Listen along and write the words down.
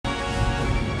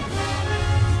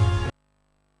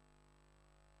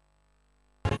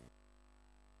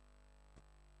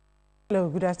Hello,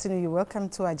 good afternoon. You're welcome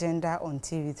to Agenda on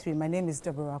TV3. My name is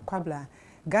Deborah Kwabla.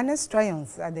 Ghana's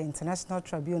triumph at the International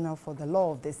Tribunal for the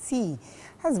Law of the Sea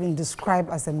has been described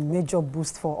as a major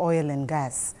boost for oil and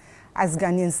gas. As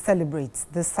Ghanaians celebrate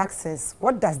this success,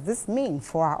 what does this mean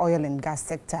for our oil and gas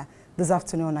sector? This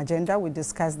afternoon on Agenda, we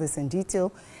discuss this in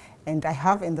detail, and I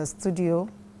have in the studio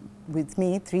with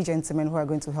me three gentlemen who are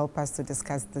going to help us to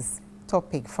discuss this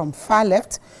topic. From far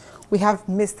left, we have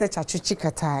Mr. Chachuchi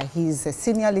Katai. He is a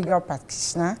senior legal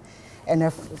practitioner and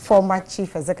a former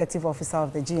chief executive officer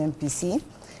of the GMPC.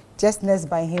 Just next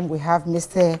by him, we have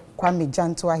Mr. Kwame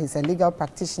Jantua. He's a legal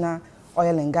practitioner,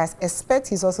 oil and gas expert.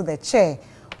 He's also the chair,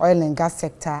 oil and gas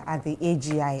sector at the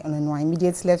AGI. And on our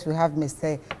immediate left, we have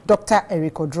Mr. Dr.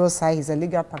 Eric Odrosai. He's a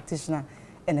legal practitioner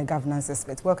and a governance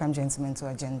expert. Welcome, gentlemen, to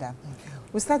Agenda.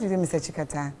 We'll start with you, Mr.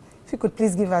 Chikata. If you could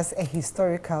please give us a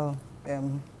historical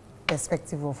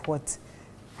perspective of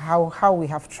how we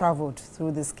have traveled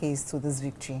through this case to this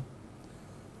victory.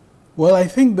 Well, I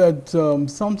think that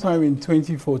sometime in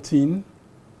 2014,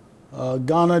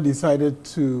 Ghana decided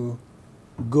to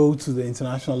go to the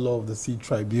International Law of the Sea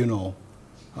Tribunal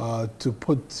to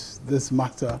put this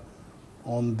matter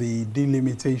on the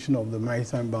delimitation of the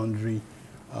maritime boundary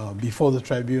before the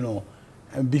tribunal.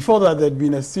 And before that, there had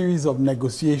been a series of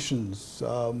negotiations,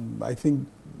 I think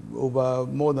over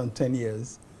more than 10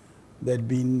 years. There had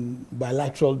been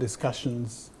bilateral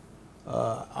discussions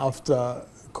after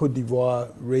Côte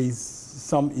d'Ivoire raised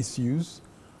some issues.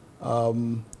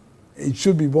 It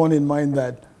should be borne in mind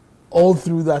that all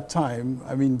through that time,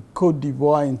 I mean, Côte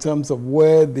d'Ivoire, in terms of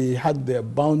where they had their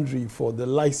boundary for the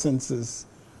licenses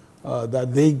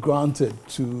that they granted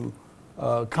to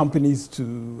companies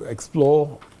to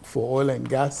explore for oil and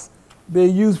gas, they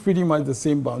used pretty much the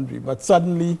same boundary. But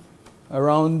suddenly,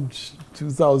 around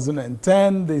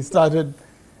 2010, they started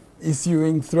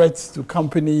issuing threats to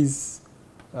companies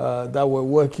that were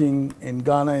working in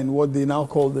Ghana in what they now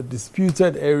call the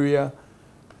disputed area,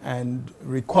 and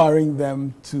requiring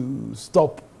them to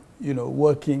stop,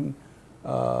 working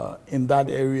in that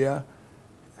area.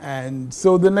 And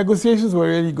so the negotiations were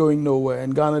really going nowhere,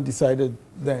 and Ghana decided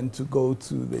then to go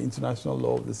to the International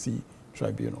Law of the Sea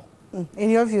Tribunal. In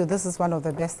your view, this is one of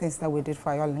the best things that we did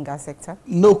for the oil and gas sector?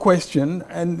 No question,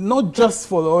 and not just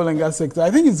for the oil and gas sector.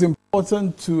 I think it's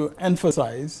important to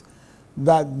emphasize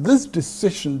that this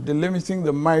decision delimiting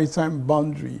the maritime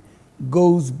boundary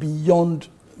goes beyond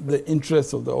the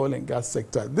interests of the oil and gas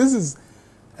sector. This is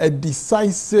a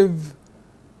decisive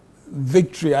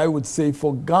victory, I would say,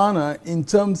 for Ghana in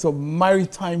terms of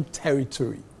maritime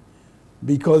territory,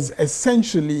 because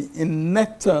essentially, in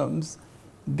net terms,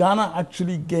 Ghana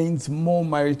actually gains more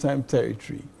maritime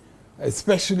territory,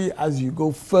 especially as you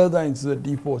go further into the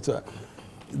deep water.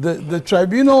 The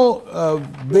tribunal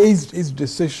based its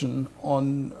decision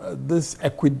on this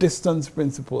equidistance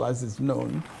principle, as it's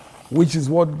known, which is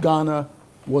what Ghana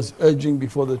was urging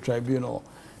before the tribunal.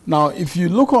 Now, if you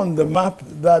look on the map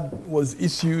that was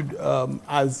issued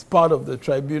as part of the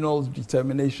tribunal's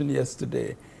determination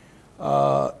yesterday,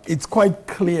 it's quite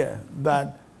clear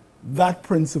that that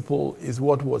principle is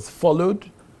what was followed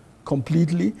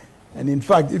completely. And in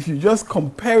fact, if you just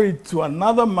compare it to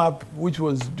another map, which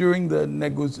was during the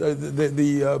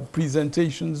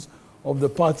presentations of the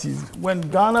parties, when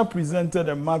Ghana presented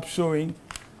a map showing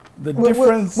the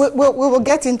difference. We will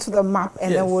get into the map,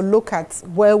 and yes, then we'll look at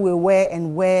where we were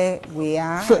and where we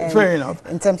are. Fair enough.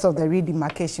 In terms of the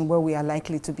redemarcation, where we are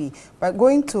likely to be. But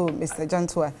going to Mr.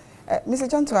 Jantua. Mr.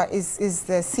 Jantua, is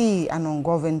the sea an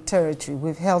ungoverned territory?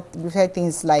 We've heard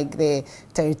things like the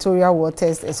territorial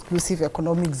waters, exclusive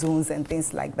economic zones, and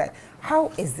things like that.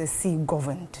 How is the sea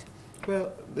governed?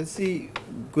 Well, the sea,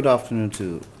 good afternoon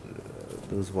to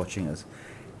those watching us.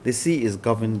 The sea is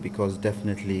governed because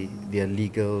definitely there are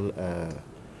legal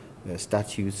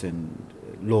statutes and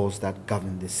laws that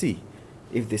govern the sea.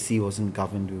 If the sea wasn't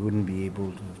governed, we wouldn't be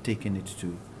able to have taken it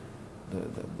to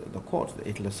the court, the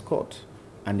Atlas court.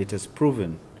 And it has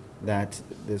proven that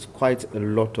there's quite a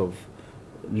lot of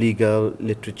legal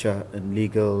literature and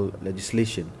legal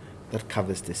legislation that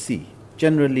covers the sea.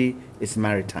 Generally, it's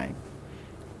maritime.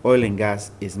 Oil and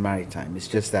gas is maritime. It's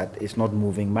just that it's not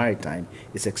moving maritime,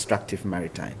 it's extractive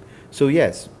maritime. So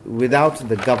yes, without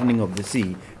the governing of the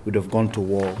sea, we'd have gone to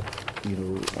war,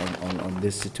 on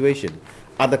this situation.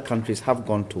 Other countries have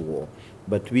gone to war,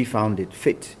 but we found it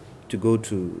fit to go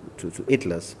to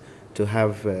Atlas to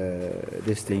have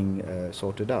this thing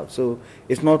sorted out. So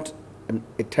it's not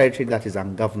a territory that is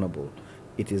ungovernable.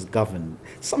 It is governed.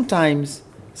 Sometimes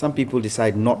some people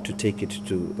decide not to take it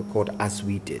to the court, as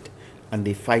we did, and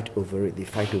they fight over it. They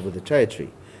fight over the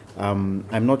territory.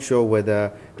 I'm not sure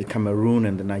whether the Cameroon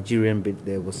and the Nigerian bit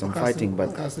there was some fighting,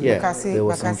 but there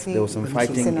was some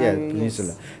fighting. Yeah, Peninsula.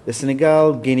 Yes. The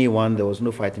Senegal Guinea one, there was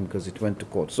no fighting because it went to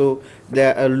court. So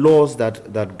there are laws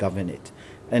that govern it,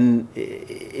 and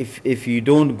if you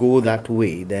don't go that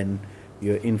way, then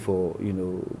you're in for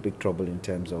big trouble in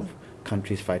terms of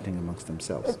countries fighting amongst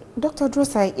themselves. Dr.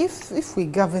 Drosai, if we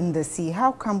govern the sea,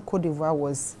 how come Cote d'Ivoire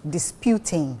was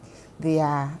disputing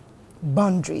their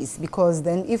boundaries? Because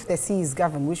then if the sea is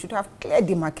governed, we should have clear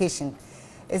demarcation.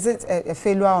 Is it a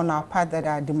failure on our part that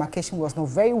our demarcation was not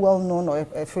very well known, or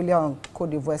a failure on Cote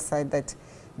d'Ivoire's side that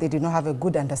they did not have a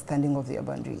good understanding of their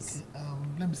boundaries?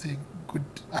 Let me say good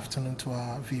afternoon to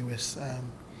our viewers.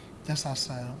 Just as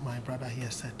my brother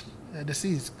here said, the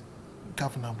sea is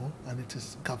governable and it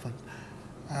is governed.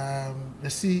 The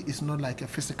sea is not like a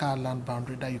physical land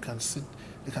boundary that you can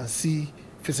see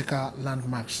physical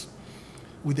landmarks.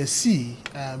 With the sea,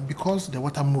 because the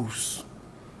water moves,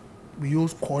 we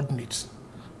use coordinates,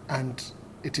 and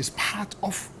it is part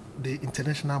of the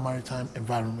international maritime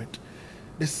environment.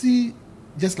 The sea,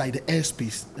 just like the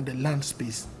airspace and the land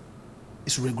space,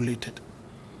 is regulated.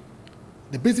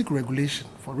 The basic regulation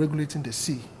for regulating the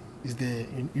sea is the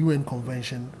UN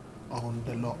Convention on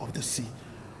the Law of the Sea.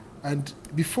 And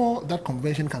before that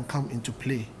convention can come into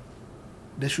play,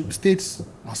 states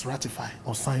must ratify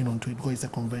or sign on to it because it's a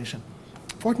convention.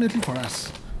 Fortunately for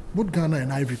us, both Ghana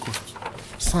and Ivory Coast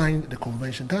signed the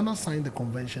convention. Ghana signed the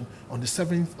convention on the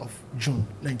 7th of June,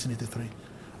 1983.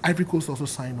 Ivory Coast also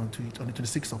signed onto it on the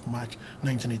 26th of March,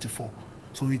 1984.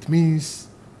 So it means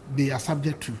they are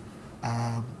subject to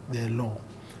their law.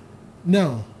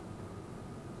 Now,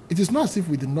 it is not as if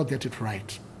we did not get it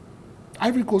right.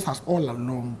 Ivory Coast has all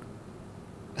along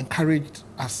encouraged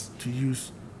us to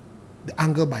use the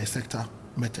angle bisector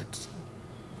methods.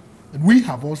 And we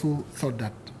have also thought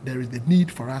that there is the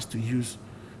need for us to use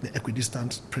the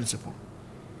equidistance principle.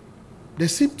 There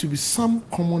seems to be some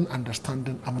common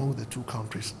understanding among the two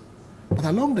countries. But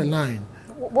along the line...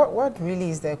 What really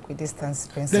is the equidistance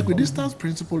principle? The equidistance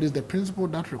principle is the principle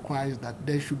that requires that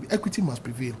there should be equity must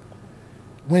prevail.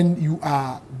 When you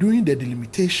are doing the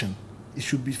delimitation, it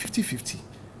should be 50-50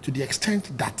 to the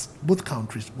extent that both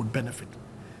countries would benefit.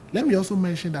 Let me also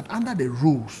mention that under the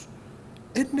rules,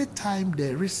 any time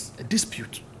there is a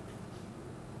dispute,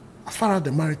 as far as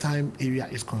the maritime area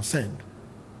is concerned,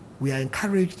 we are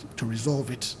encouraged to resolve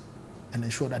it and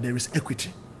ensure that there is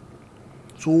equity.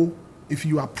 So if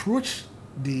you approach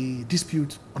the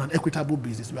dispute on an equitable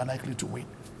basis, you are likely to win.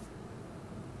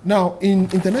 Now, in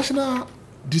international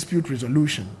dispute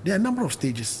resolution, there are a number of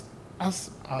stages. As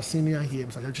our senior here,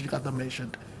 Mr. Chikata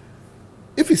mentioned,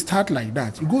 if it starts like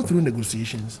that, you go through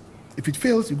negotiations. If it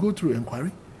fails, you go through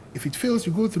inquiry. If it fails,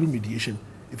 you go through mediation.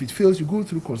 If it fails, you go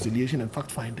through conciliation and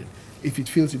fact-finding. If it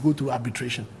fails, you go through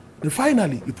arbitration. Then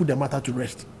finally, you put the matter to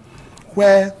rest,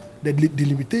 where the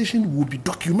delimitation will be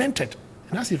documented.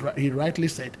 And as he rightly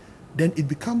said, then it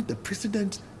becomes the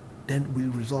precedent, then we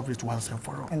resolve it once and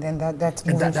for all. And then that's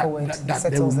moving forward.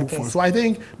 That will move forward. So I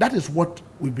think that is what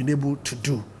we've been able to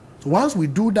do. So once we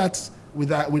do that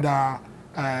with our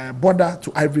border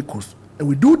to Ivory Coast, and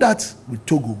we do that with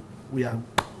Togo, we are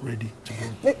ready to go.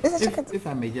 If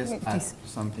I may just add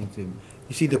something to him.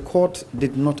 You see, the court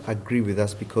did not agree with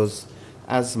us because,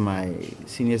 as my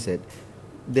senior said,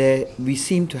 we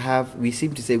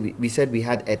said we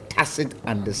had a tacit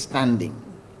understanding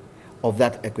of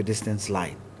that equidistance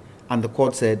line. And the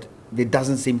court said there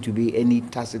doesn't seem to be any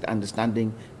tacit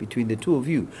understanding between the two of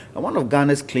you. And one of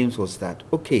Ghana's claims was that,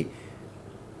 okay,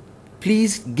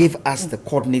 please give us the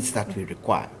coordinates that we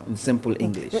require in simple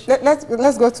English. Let's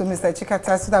go to Mr.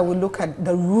 Chikata so that we look at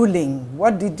the ruling.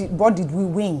 What did we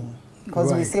win?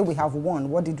 Because we say we have won.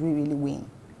 What did we really win?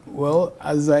 Well,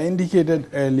 as I indicated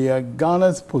earlier,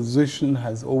 Ghana's position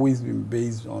has always been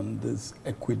based on this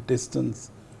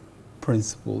equidistance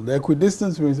principle. The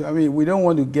equidistance principle, I mean, we don't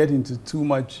want to get into too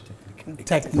much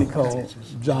technical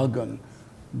jargon,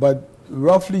 but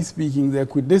roughly speaking, the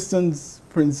equidistance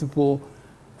principle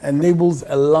enables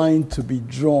a line to be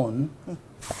drawn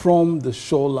from the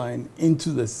shoreline into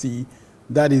the sea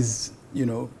that is,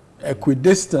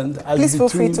 equidistant as Please feel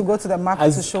free to go to the map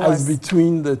to show us.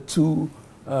 Between the two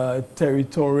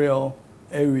territorial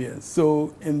areas.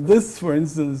 So in this, for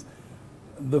instance,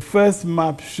 the first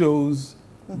map shows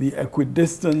the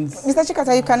equidistance. Mr.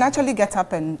 Chikata, you can actually get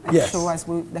up and show us.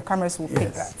 The cameras will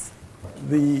pick that.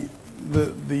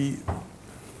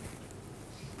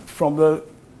 From the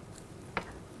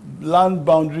land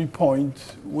boundary point,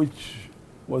 which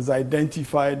was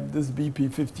identified, this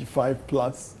BP 55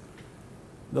 plus,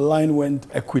 the line went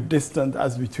equidistant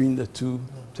as between the two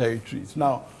territories.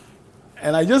 Now,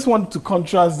 And I just want to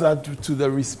contrast that to the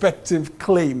respective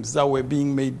claims that were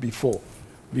being made before.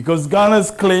 Because Ghana's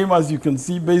claim, as you can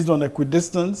see, based on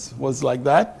equidistance, was like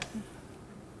that.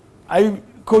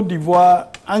 Côte d'Ivoire,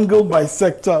 angle by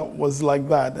sector, was like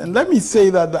that. And let me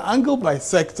say that the angle by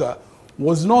sector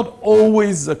was not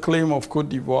always the claim of Côte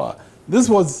d'Ivoire. This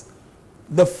was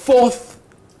the fourth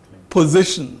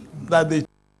position that they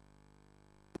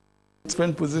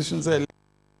spent positions earlier.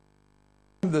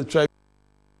 The tribunal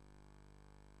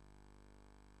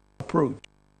approach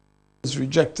was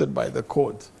rejected by the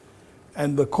court.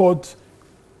 And the court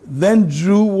then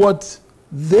drew what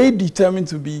they determined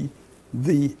to be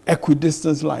the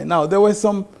equidistance line. Now, there were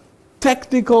some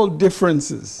technical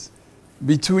differences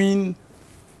between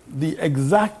the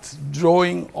exact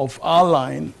drawing of our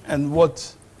line and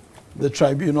what the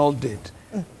tribunal did.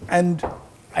 And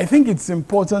I think it's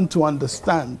important to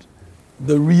understand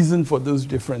the reason for those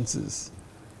differences.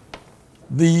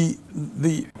 You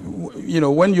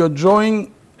know, when you're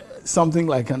drawing something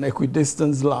like an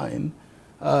equidistance line,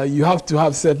 you have to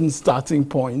have certain starting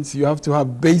points. You have to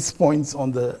have base points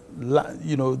on the,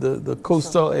 you know, the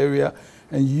coastal area,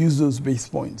 and use those base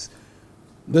points.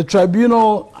 The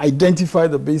tribunal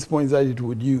identified the base points that it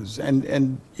would use,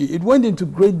 and it went into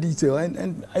great detail.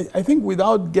 And I think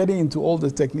without getting into all the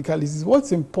technicalities,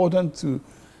 what's important to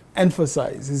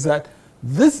emphasize is that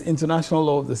this International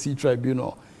Law of the Sea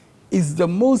Tribunal is the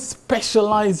most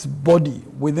specialized body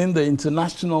within the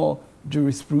international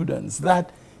jurisprudence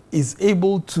that is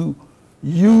able to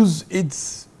use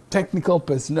its technical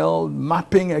personnel,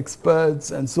 mapping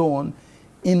experts, and so on,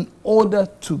 in order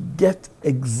to get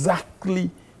exactly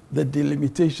the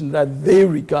delimitation that they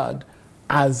regard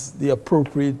as the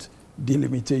appropriate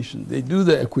delimitation. They do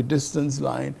the equidistance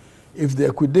line. If the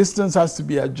equidistance has to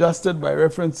be adjusted by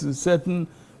reference to certain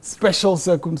special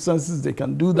circumstances, they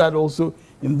can do that also.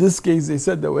 In this case, they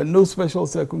said there were no special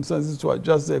circumstances to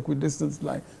adjust the equidistance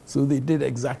line, so they did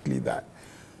exactly that.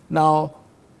 Now,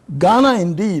 Ghana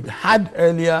indeed had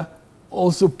earlier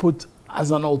also put as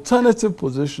an alternative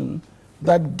position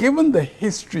that given the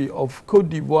history of Côte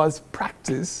d'Ivoire's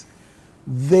practice,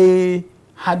 they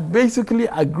had basically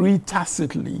agreed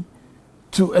tacitly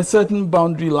to a certain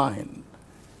boundary line.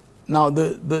 Now,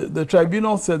 the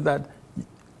tribunal said that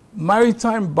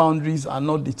maritime boundaries are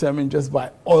not determined just by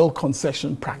oil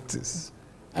concession practice.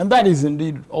 And that is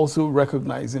indeed also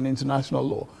recognized in international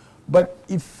law. But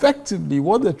effectively,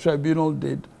 what the tribunal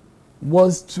did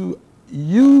was to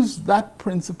use that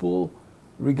principle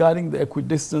regarding the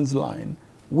equidistance line,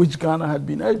 which Ghana had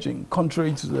been urging,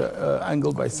 contrary to the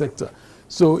angle by sector.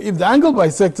 So if the angle by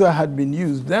sector had been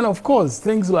used, then of course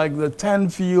things like the 10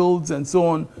 fields and so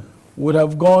on would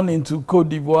have gone into Côte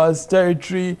d'Ivoire's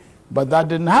territory, but that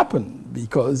didn't happen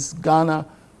because Ghana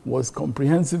was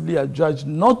comprehensively adjudged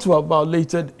not to have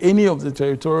violated any of the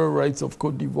territorial rights of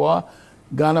Côte d'Ivoire.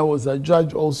 Ghana was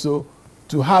adjudged also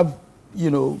to have, you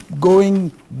know,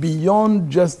 going beyond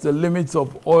just the limits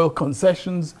of oil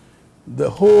concessions, the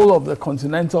whole of the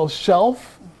continental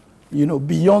shelf, you know,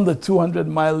 beyond the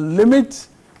 200-mile limit.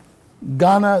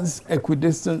 Ghana's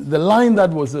equidistance, the line that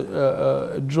was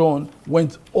drawn,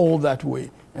 went all that way.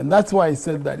 And that's why I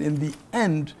said that in the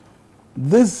end,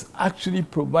 this actually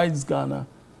provides Ghana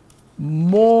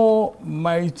more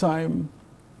maritime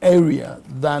area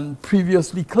than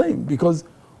previously claimed, because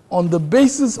on the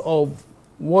basis of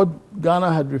what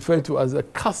Ghana had referred to as a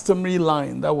customary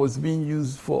line that was being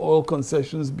used for oil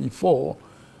concessions before,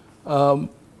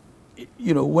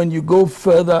 you know, when you go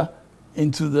further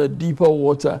into the deeper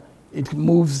water, it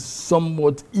moves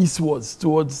somewhat eastwards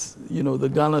towards, you know, the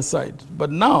Ghana side.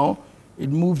 But now it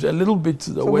moved a little bit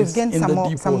to the west in the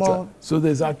deep water. So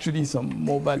there's actually some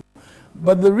more value.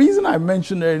 But the reason I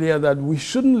mentioned earlier that we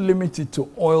shouldn't limit it to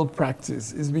oil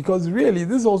practice is because really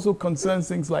this also concerns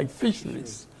things like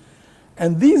fisheries.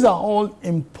 And these are all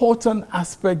important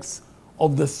aspects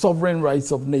of the sovereign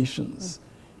rights of nations.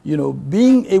 You know,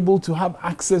 being able to have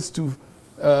access to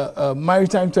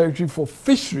maritime territory for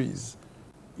fisheries,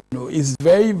 you know, is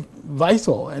very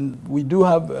vital. And we do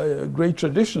have a great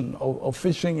tradition of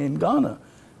fishing in Ghana.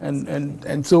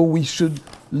 And so we should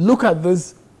look at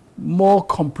this more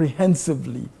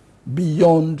comprehensively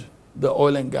beyond the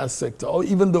oil and gas sector, or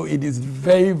even though it is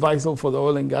very vital for the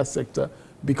oil and gas sector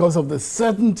because of the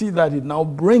certainty that it now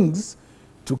brings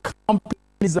to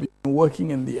companies that have been working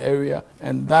in the area,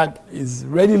 and that is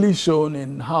readily shown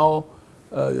in how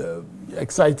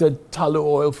excited Tullow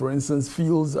Oil, for instance,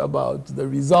 feels about the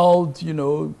result. You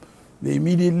know, they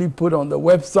immediately put on the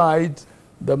website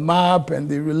the map and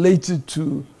they relate it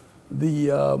to the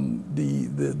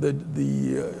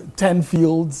 10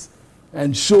 fields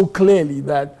and show clearly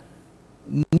that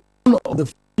none of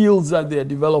the fields that they're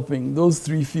developing, those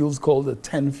 3 fields called the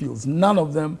 10 fields, none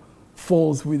of them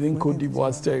falls within Cote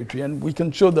d'Ivoire's territory. And we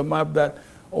can show the map that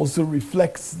also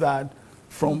reflects that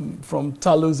from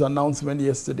Tallo's announcement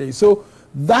yesterday. So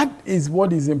that is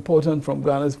what is important from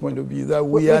Ghana's point of view, that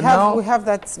we have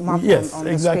that map yes, on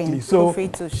exactly. the screen. So, Feel free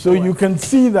to show so you us. can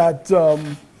see that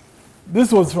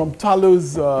this was from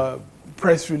Tallo's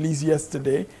press release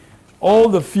yesterday. All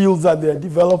the fields that they're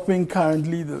developing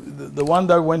currently, the one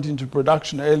that went into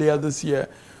production earlier this year,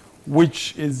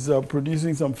 which is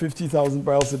producing some 50,000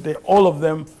 barrels a day, all of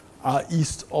them are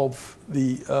east of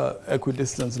the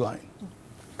equidistance line.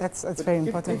 That's very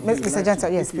important. If Mr.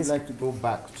 Jansa, yes, if you'd please. like to go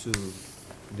back to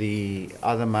the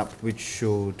other map which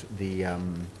showed the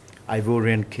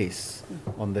Ivorian case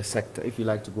on the sector, if you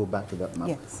like to go back to that map.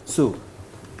 Yes. So,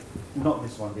 not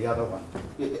this one, the other one.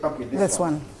 Okay, This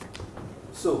one.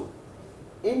 So,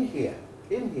 in here,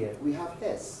 we have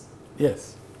Hess.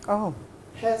 Yes. Oh.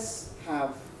 Hess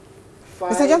have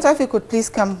 5... Mr. Jansa, if you could please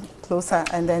come closer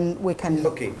and then we can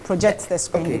project the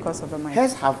screen because of the mic.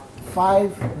 Hess have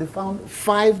they found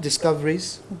 5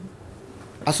 discoveries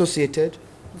associated,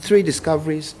 3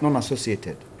 discoveries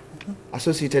non-associated.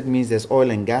 Associated means there's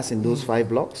oil and gas in those 5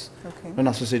 blocks. Okay.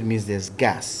 Non-associated means there's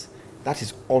gas. That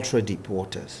is ultra deep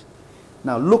waters.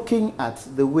 Now, looking at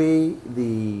the way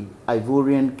the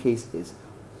Ivorian case is,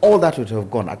 all that would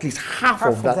have gone. At least half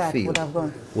of that field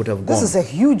would have gone. This is a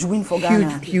huge win for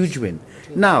Ghana. Huge win.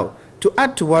 Now, to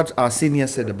add to what our senior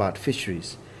said about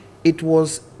fisheries, it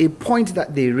was a point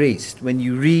that they raised when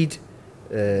you read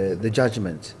the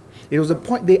judgment. It was a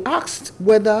point they asked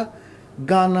whether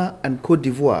Ghana and Cote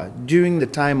d'Ivoire, during the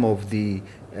time of the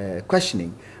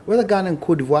questioning, whether Ghana and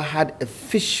Cote d'Ivoire had a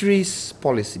fisheries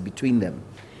policy between them.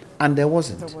 And there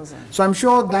wasn't. So I'm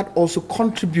sure that also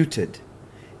contributed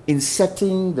in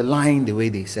setting the line the way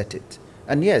they set it.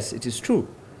 And yes, it is true.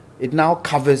 It now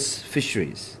covers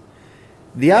fisheries.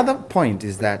 The other point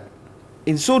is that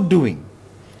in so doing,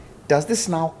 does this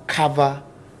now cover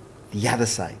the other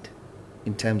side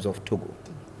in terms of Togo?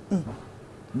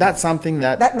 That's something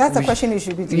that's a question you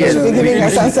should be giving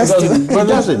us answers to. But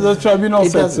the tribunal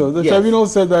said so. The tribunal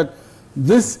said that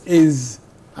this is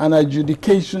an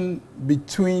adjudication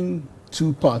between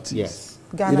 2 parties. Yes.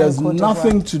 Ghana it has and Cote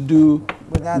nothing to do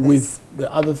with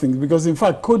the other things. Because in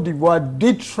fact, Cote d'Ivoire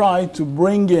did try to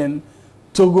bring in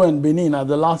Togo and Benin at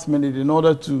the last minute in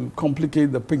order to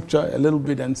complicate the picture a little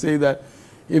bit and say that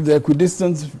if the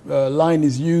equidistance line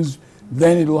is used,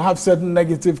 then it will have certain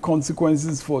negative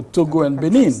consequences for Togo and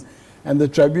Benin. And the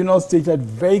tribunal stated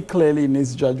very clearly in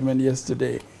its judgment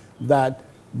yesterday that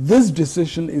this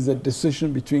decision is a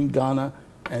decision between Ghana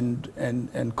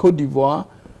and Cote d'Ivoire.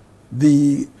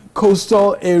 The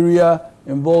coastal area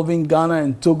involving Ghana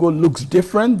and Togo looks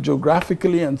different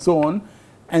geographically and so on.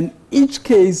 And each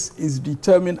case is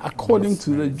determined according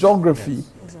to the geography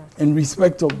in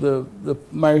respect of the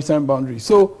maritime boundary.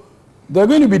 So there are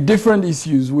going to be different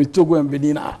issues with Togo and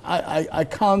Benin. I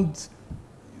can't,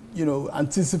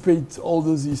 anticipate all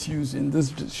those issues in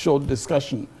this short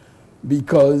discussion,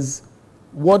 because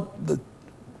what the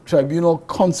tribunal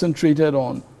concentrated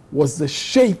on was the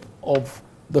shape of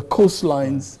the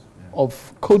coastlines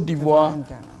of Cote d'Ivoire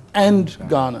and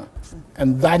Ghana.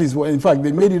 And that is what, in fact,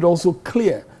 they made it also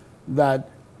clear that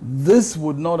this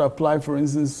would not apply, for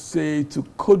instance, say, to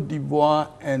Cote d'Ivoire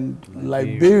and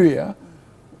Liberia,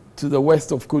 to the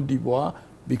west of Cote d'Ivoire,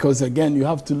 because again, you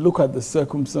have to look at the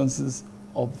circumstances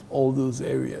of all those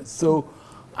areas. So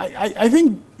I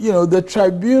think, the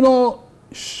tribunal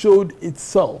showed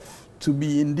itself to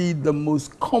be indeed the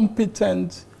most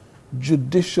competent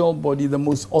judicial body, the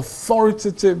most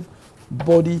authoritative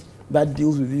body that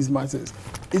deals with these matters.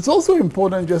 It's also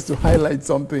important just to highlight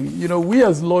something. We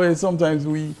as lawyers, sometimes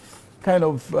we kind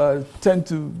of tend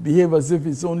to behave as if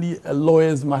it's only a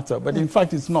lawyer's matter, but in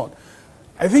fact it's not.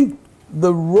 I think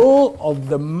the role of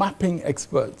the mapping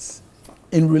experts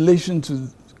in relation to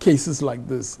cases like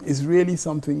this is really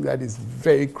something that is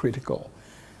very critical.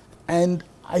 And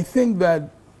I think that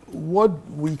what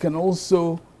we can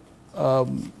also,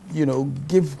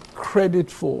 give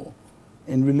credit for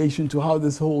in relation to how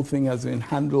this whole thing has been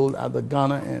handled at the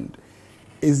Ghana end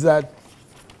is that,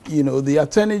 the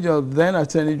then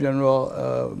Attorney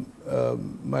General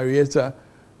Marietta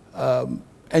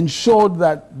ensured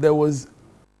that there was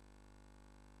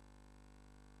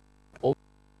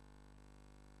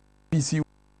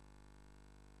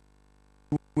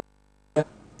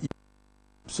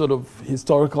sort of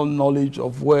historical knowledge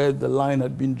of where the line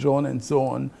had been drawn and so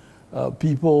on.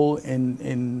 People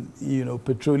in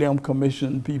Petroleum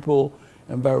Commission, people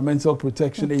Environmental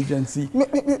Protection Agency.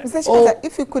 Mr. Chikata,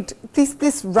 if you could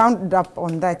please round up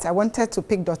on that. I wanted to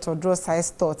pick Dr.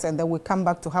 Drosai's thoughts and then we'll come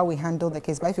back to how we handle the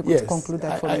case. But if you could conclude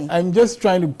that for me. I'm just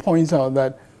trying to point out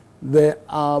that there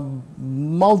are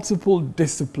multiple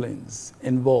disciplines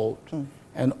involved,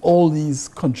 and all these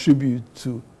contribute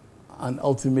to an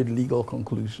ultimate legal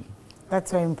conclusion.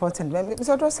 That's very important.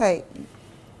 Mr. Drosai,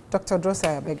 Dr.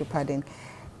 Drosai, I beg your pardon.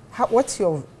 What's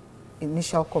your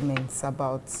initial comments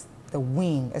about the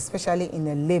win, especially in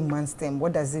a layman's term?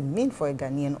 What does it mean for a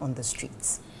Ghanaian on the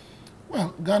streets?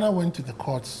 Well, Ghana went to the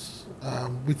courts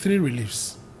with 3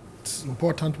 reliefs. It's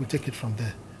important we take it from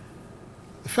there.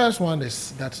 The first one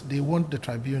is that they want the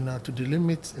tribunal to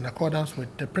delimit, in accordance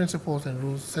with the principles and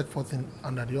rules set forth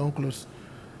under the UNCLOS,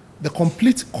 the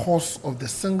complete course of the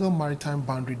single maritime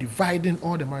boundary dividing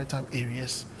all the maritime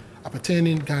areas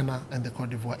appertaining Ghana and the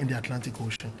Côte d'Ivoire in the Atlantic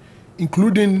Ocean,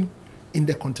 including in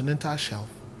the continental shelf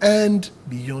and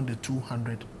beyond the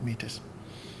 200 meters.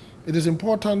 It is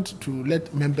important to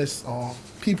let members or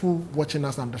people watching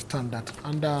us understand that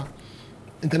under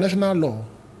international law,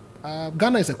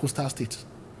 Ghana is a coastal state.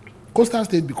 Coastal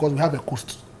state because we have a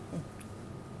coast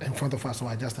in front of us, so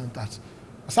I just think that.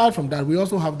 Aside from that, we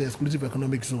also have the exclusive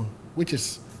economic zone, which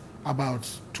is about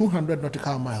 200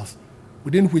 nautical miles,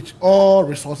 within which all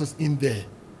resources in there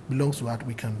belongs to us.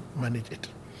 We can manage it.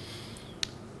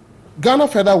 Ghana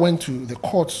further went to the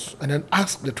courts and then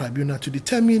asked the tribunal to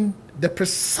determine the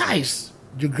precise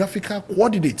geographical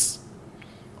coordinates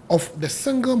of the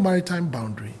single maritime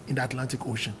boundary in the Atlantic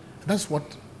Ocean. And that's what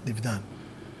they've done.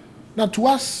 Now, to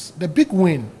us, the big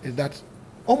win is that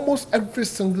almost every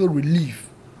single relief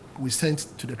we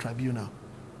sent to the tribunal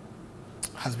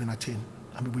has been attained.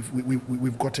 I mean,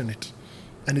 we've gotten it,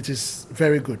 and it is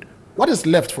very good. What is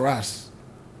left for us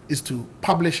is to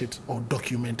publish it or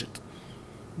document it.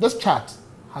 This chart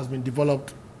has been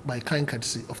developed by kind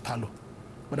courtesy of Talo,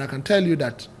 but I can tell you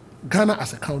that Ghana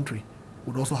as a country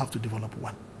would also have to develop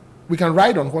one. We can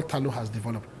ride on what Talo has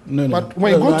developed. But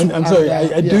when you go to I'm sorry,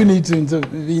 I do need to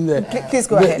intervene there. Please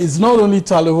go ahead. It's not only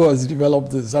Talo who has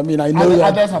developed this. I mean, I know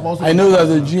that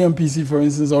the GMPC, for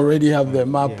instance, already have their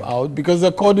map out because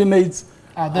the coordinates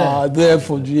are there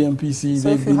for GMPC. So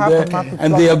they've been there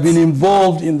and they have been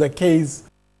involved in the case.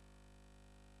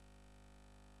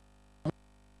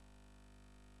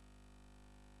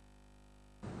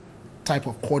 Type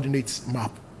of coordinates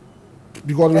map.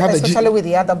 Because we have with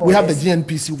the other borders. We have the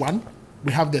GNPC one,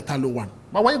 we have the Talo one.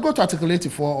 But when you go to Article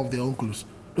 84 of the UNCLOS,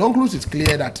 the UNCLOS is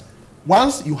clear that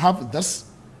once you have this,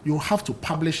 you have to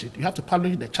publish it. You have to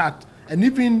publish the chart and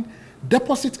even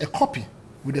deposit a copy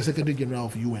with the Secretary General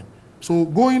of UN. So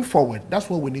going forward, that's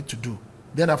what we need to do.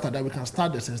 Then after that, we can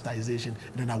start the sensitization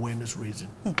and then awareness raising.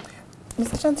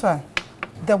 Mr. Chantua,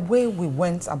 the way we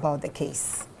went about the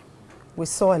case, we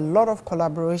saw a lot of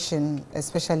collaboration,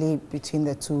 especially between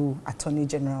the 2 attorney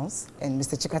generals. And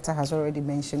Mr. Chikata has already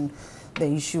mentioned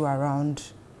the issue around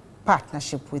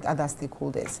partnership with other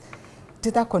stakeholders.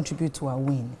 Did that contribute to our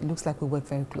win? It looks like we worked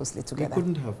very closely together. We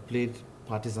couldn't have played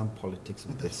partisan politics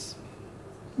with this.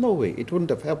 No way. It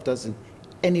wouldn't have helped us in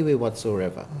any way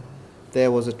whatsoever.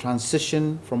 There was a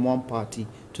transition from one party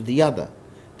to the other.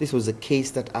 This was a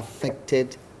case that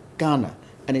affected Ghana,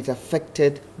 and it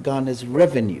affected Ghana's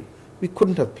revenue. We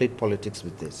couldn't have played politics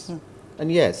with this.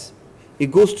 And yes, it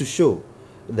goes to show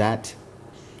that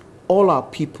all our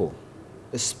people,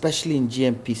 especially in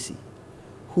GMPC,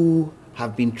 who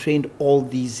have been trained all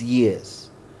these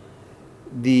years,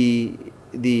 the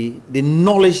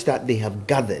knowledge that they have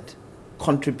gathered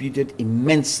contributed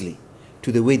immensely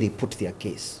to the way they put their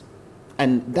case.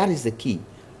 And that is the key,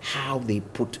 how they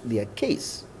put their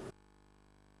case.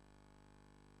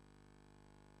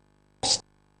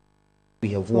 We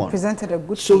have won. We presented a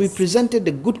good so case. We presented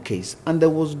a good case, and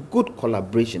there was good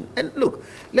collaboration. And look,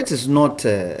 let us not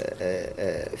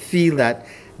feel that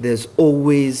there's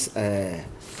always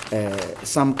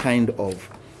some kind of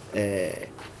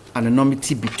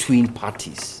anonymity between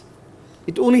parties.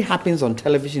 It only happens on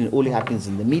television, it only happens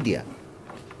in the media.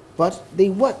 But they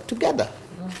work together.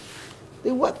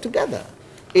 They work together.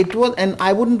 It was, and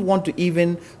I wouldn't want to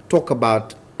even talk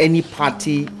about any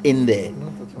party in there.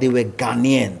 They were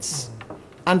Ghanaians.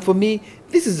 And for me,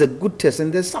 this is a good test.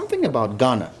 And there's something about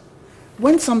Ghana.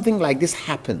 When something like this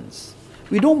happens,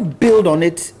 we don't build on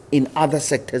it in other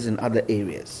sectors, in other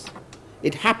areas.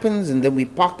 It happens and then we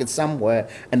park it somewhere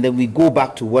and then we go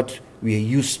back to what we are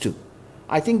used to.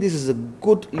 I think this is a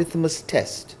good litmus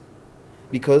test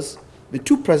because the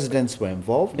 2 presidents were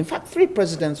involved. In fact, 3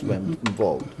 presidents were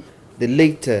involved. The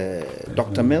late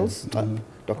Dr. Mills,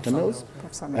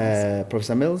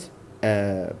 Professor Mills,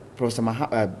 Professor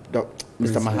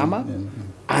Mr. Mahama Yeah.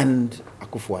 and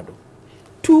Akufo-Addo.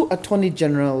 2 attorney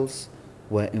generals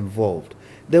were involved.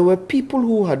 There were people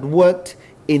who had worked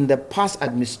in the past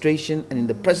administration and in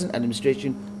the present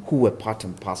administration who were part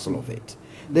and parcel of it.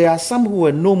 There are some who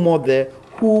were no more there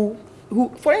who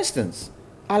for instance,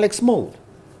 Alex Mould,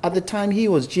 at the time he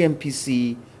was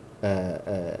GMPC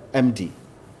MD.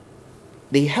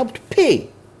 They helped pay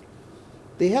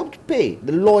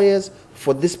the lawyers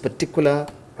for this particular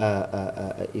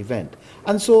event.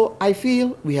 And so I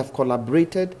feel we have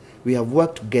collaborated, we have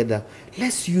worked together.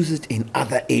 Let's use it in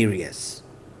other areas.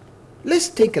 Let's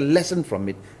take a lesson from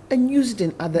it and use it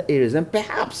in other areas. And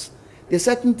perhaps there are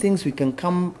certain things we can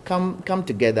come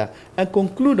together and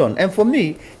conclude on. And for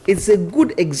me, it's a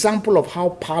good example of how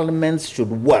parliaments should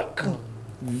work.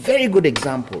 Very good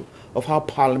example of how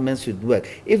parliaments should work.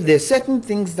 If there are certain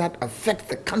things that affect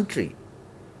the country,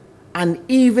 and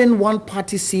even one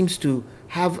party seems to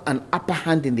have an upper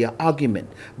hand in their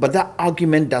argument, but that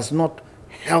argument does not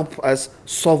help us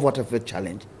solve whatever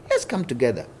challenge, let's come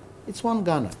together. It's one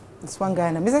Ghana. It's one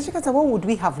Ghana. Mr. Chikata, what would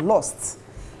we have lost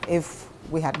if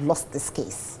we had lost this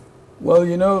case? Well,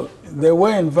 you know, there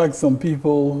were in fact some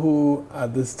people who,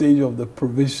 at the stage of the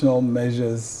provisional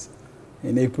measures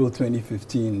in April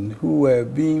 2015, who were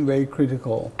being very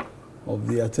critical of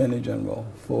the Attorney General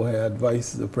for her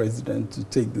advice to the President to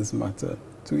take this matter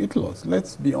to ITLOS.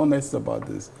 Let's be honest about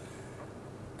this.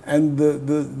 And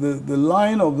the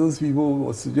line of those people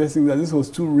was suggesting that this was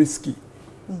too risky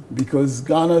because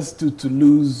Ghana stood to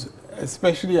lose,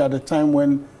 especially at a time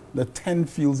when the 10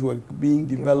 fields were being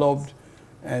developed,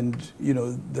 and you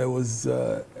know there was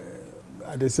at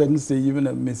a certain stage even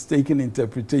a mistaken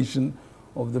interpretation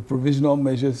of the provisional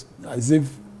measures, as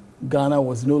if Ghana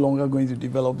was no longer going to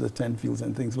develop the 10 fields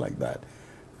and things like that.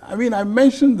 I mean, I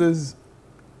mentioned this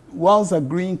whilst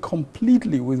agreeing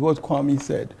completely with what Kwame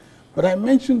said, but I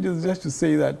mentioned this just to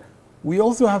say that we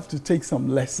also have to take some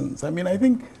lessons. I mean, I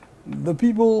think the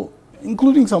people,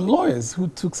 including some lawyers who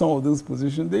took some of those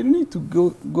positions, they need to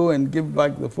go and give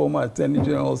back the former Attorney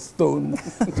General's stone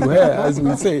to her, as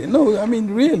we say. No, I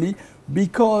mean, really,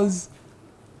 because,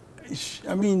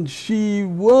 she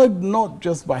worked not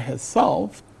just by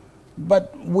herself,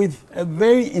 but with a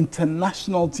very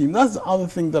international team. That's the other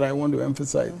thing that I want to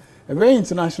emphasize. A very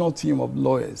international team of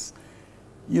lawyers.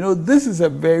 You know, this is a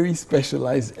very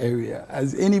specialized area,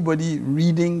 as anybody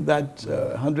reading that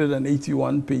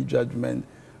 181-page judgment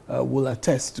will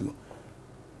attest to.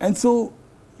 And so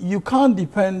you can't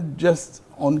depend just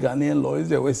on Ghanaian lawyers.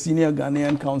 There were senior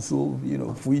Ghanaian counsel, you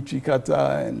know, Fui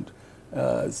Chikata and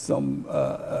some,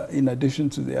 in addition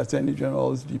to the Attorney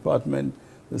General's department,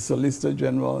 the Solicitor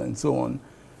General and so on.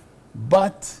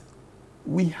 But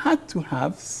we had to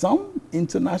have some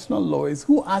international lawyers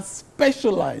who are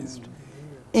specialized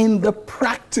in the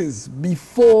practice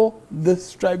before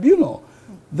this tribunal.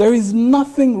 There is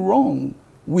nothing wrong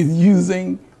with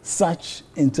using such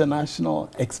international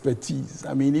expertise.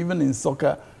 I mean, even in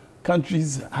soccer,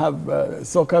 countries have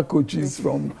soccer coaches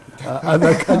from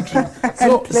other countries.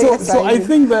 So I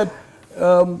think that,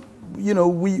 you know,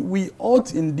 we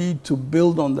ought indeed to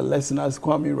build on the lesson, as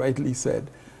Kwame rightly said.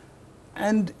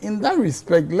 And in that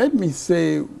respect, let me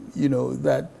say, you know,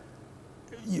 that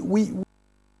we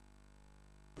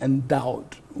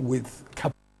endowed with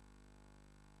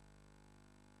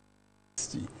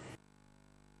capacity.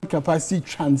 Capacity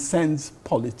transcends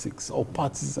politics or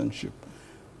partisanship.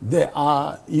 There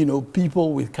are, you know,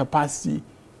 people with capacity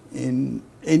in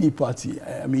any party.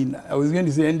 I mean, I was going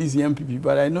to say NDC MPP,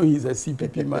 but I know he's a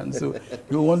CPP man, so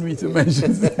you want me to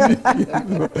mention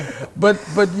CPP.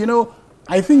 But you know,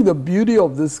 I think the beauty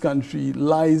of this country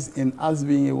lies in us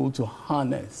being able to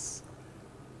harness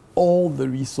all the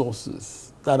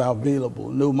resources that are available,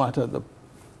 no matter the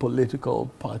political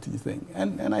party thing.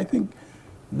 And I think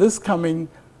this coming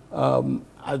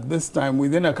at this time,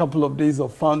 within a couple of days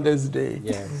of Founders Day,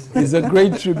 yes, is a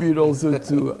great tribute also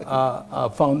to our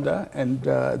founder and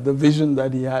the vision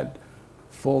that he had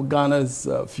for Ghana's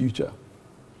future.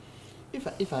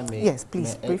 If I may, yes,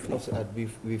 please, briefly.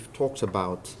 We've talked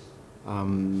about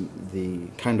the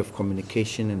kind of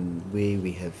communication and way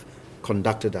we have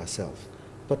conducted ourselves.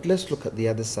 But let's look at the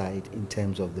other side in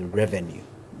terms of the revenue.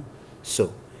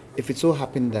 So, if it so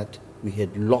happened that we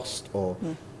had lost or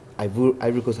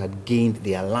Ivory Coast had gained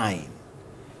their line,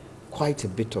 quite a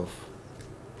bit of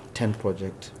 10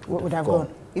 project would have gone.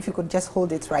 If you could just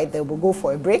hold it right there, we'll go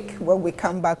for a break. When we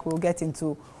come back, we'll get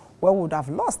into what we would have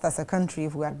lost as a country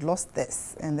if we had lost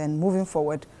this. And then moving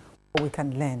forward, what we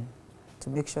can learn to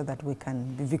make sure that we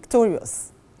can be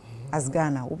victorious as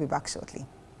Ghana. We'll be back shortly.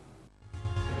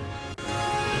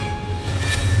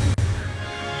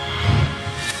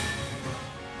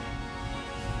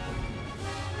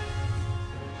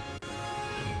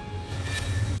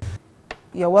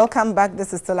 You're welcome back.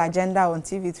 This is still Agenda on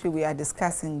TV3. We are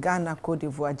discussing Ghana Cote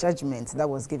d'Ivoire judgment that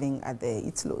was given at the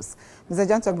ITLOS. Mr.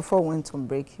 Janto, before we went on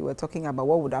break, you were talking about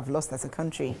what would have lost as a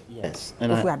country yes,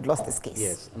 if we had lost this case.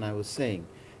 Yes, and I was saying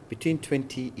between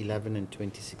 2011 and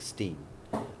 2016,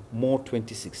 more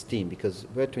 2016, because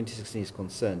where 2016 is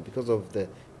concerned, because of the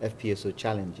FPSO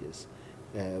challenges,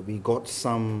 we got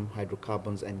some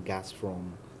hydrocarbons and gas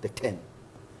from the 10.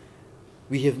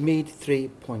 We have made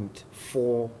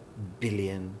 $3.4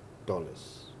 billion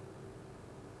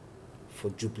for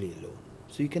Jubilee alone.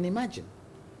 So you can imagine,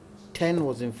 10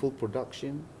 was in full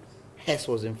production, Hess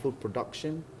was in full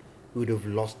production, we would have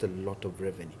lost a lot of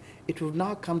revenue. It would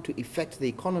now come to affect the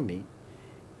economy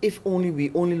if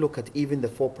we only look at even the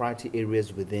 4 priority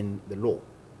areas within the law.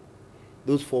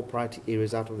 Those 4 priority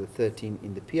areas out of the 13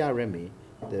 in the PRMA,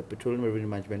 the Petroleum Revenue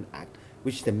Management Act,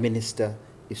 which the minister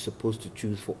is supposed to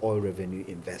choose for oil revenue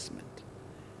investment.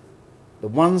 The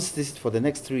ones this for the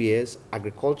next 3 years: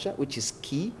 agriculture, which is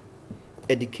key;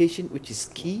 education, which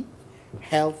is key;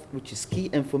 health, which is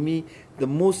key; and for me, the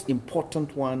most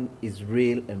important one is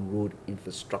rail and road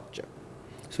infrastructure.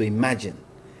 So imagine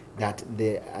that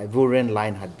the Ivorian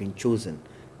line had been chosen.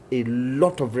 A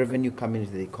lot of revenue coming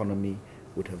into the economy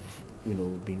would have,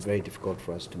 been very difficult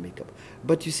for us to make up.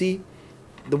 But you see,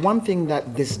 the one thing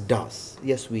that this does,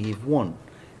 yes, we've won.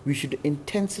 We should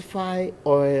intensify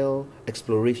oil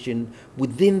exploration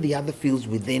within the other fields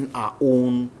within our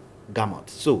own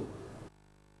gamut. So,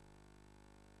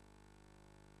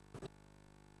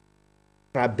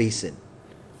 basin,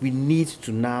 we need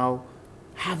to now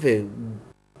have a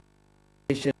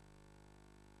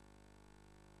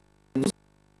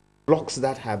blocks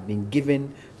that have been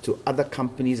given to other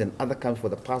companies, and other companies for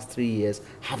the past 3 years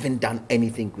haven't done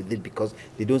anything with it because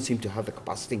they don't seem to have the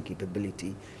capacity and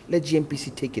capability. Let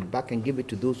GMPC take it back and give it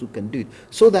to those who can do it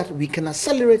so that we can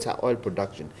accelerate our oil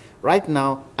production. Right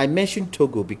now, I mentioned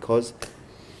Togo because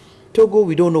Togo,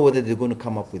 we don't know whether they're going to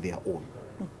come up with their own,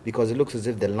 because it looks as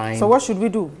if the line... So what should we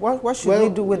do? What should we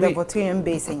do with the Voterian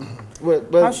Basin?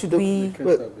 How should we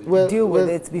deal with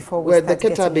it before we start the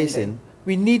Qatar getting Basin,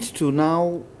 we need to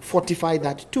now fortify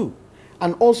that too.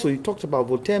 And also, you talked about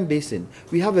Voltaire Basin.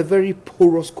 We have a very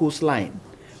porous coastline.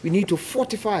 We need to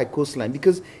fortify our coastline,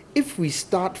 because if we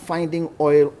start finding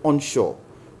oil onshore,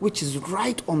 which is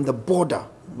right on the border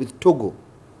with Togo,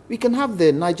 we can have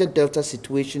the Niger Delta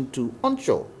situation to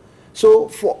onshore.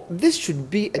 So this should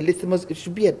be a litmus, it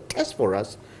should be a test for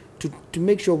us to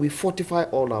make sure we fortify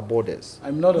all our borders.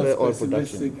 I'm not as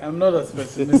pessimistic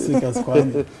as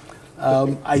Kwame.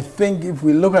 I think if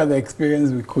we look at the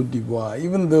experience with Cote d'Ivoire,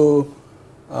 even though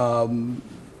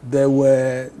there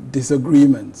were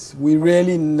disagreements,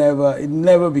 it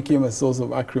never became a source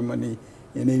of acrimony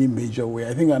in any major way.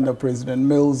 I think under President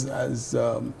Mills, as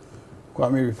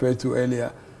Kwame referred to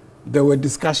earlier, there were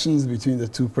discussions between the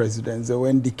two presidents. There were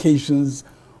indications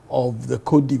of the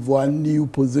Cote d'Ivoire new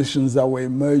positions that were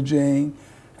emerging,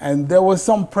 and there was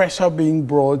some pressure being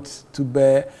brought to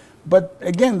bear. But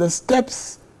again, the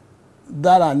steps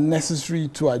that are necessary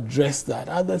to address that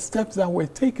are the steps that were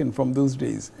taken from those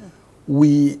days.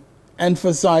 We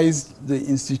emphasized the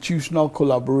institutional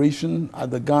collaboration at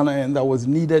the Ghana end that was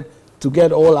needed to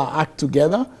get all our act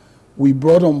together. We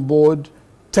brought on board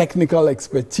technical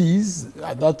expertise.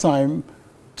 At that time,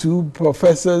 2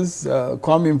 professors,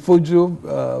 Kwame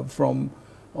Mfojo from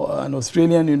an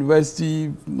Australian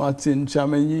university, Martin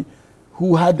Chamenyi,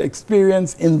 who had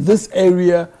experience in this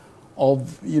area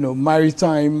of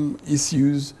maritime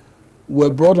issues, were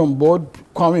brought on board.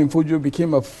 Kwame Mfojo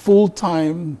became a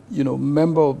full-time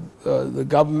member of the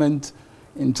government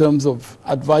in terms of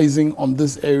advising on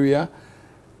this area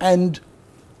and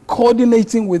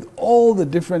coordinating with all the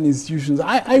different institutions.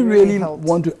 I really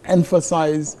want to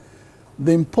emphasize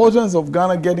the importance of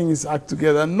Ghana getting its act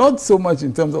together, not so much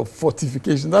in terms of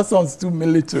fortification, that sounds too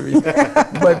military,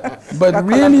 but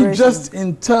really just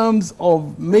in terms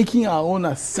of making our own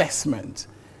assessment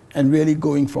and really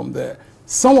going from there.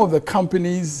 Some of the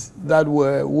companies that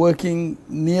were working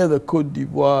near the Cote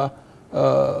d'Ivoire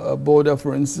border,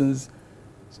 for instance,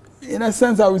 in a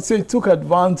sense, I would say took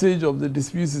advantage of the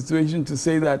dispute situation to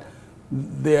say that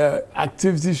their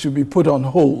activities should be put on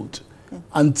hold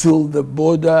until the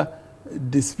border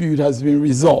dispute has been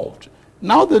resolved.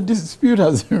 Now the dispute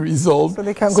has been resolved,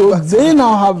 so they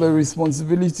now have a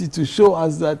responsibility to show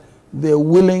us that they're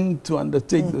willing to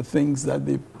undertake the things that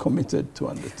they've committed to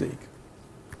undertake.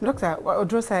 Dr.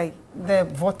 Odrosai, the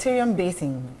Voterian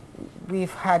Basin,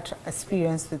 we've had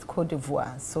experience with Cote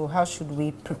d'Ivoire, so how should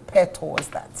we prepare towards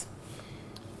that?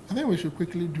 I think we should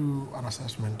quickly do an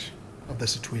assessment of the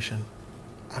situation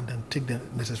and then take the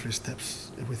necessary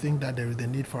steps. If we think that there is a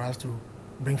need for us to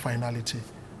bring finality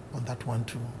on that one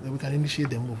too. Then we can initiate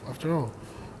the move. After all,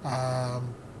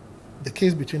 the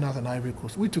case between us and Ivory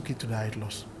Coast, we took it to the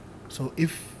ILOS. So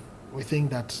if we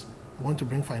think that we want to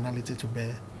bring finality to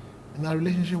bear in our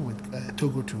relationship with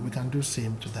Togo too, we can do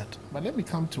same to that. But let me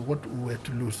come to what we were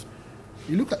to lose.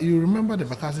 You remember the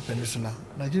Bakassi Peninsula.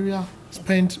 Nigeria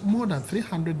spent more than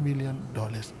 $300 million,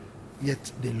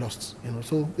 yet they lost.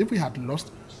 So if we had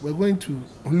lost, we're going to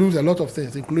lose a lot of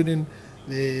things, including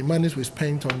the monies we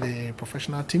spent on the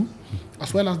professional team,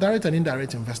 as well as direct and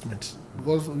indirect investments.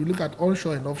 Because we look at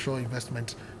onshore and offshore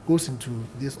investment goes into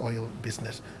this oil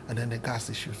business, and then the gas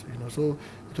issues. So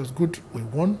it was good we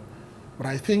won. But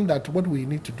I think that what we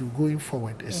need to do going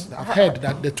forward is, I've heard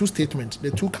that the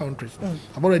two countries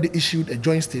have already issued a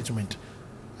joint statement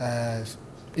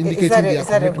indicating their commitment. Is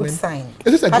that a good sign?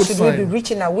 Is this a good sign? How should we be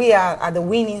reaching out? We are at the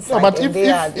winning side. No, but if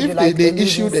they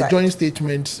issued a joint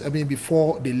statement,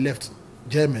 before they left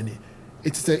Germany,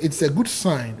 it's a good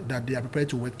sign that they are prepared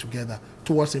to work together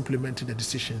towards implementing the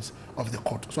decisions of the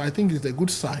court. So I think it's a good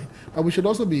sign. But we should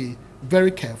also be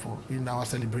very careful in our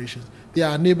celebrations. They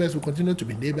are neighbors. We continue to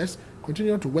be neighbors,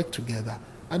 continue to work together,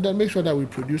 and then make sure that we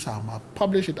produce our map,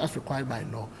 publish it as required by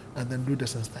law, and then do the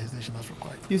sensitization as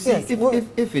required. You see, yes,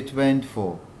 if it went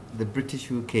for the British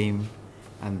who came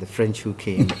and the French who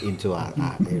came into our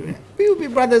area, we will be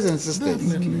brothers and sisters.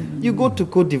 Definitely. You go to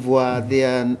Cote d'Ivoire,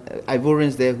 there are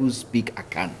Ivorians there who speak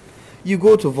Akan. You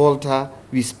go to Volta,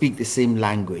 we speak the same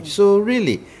language. So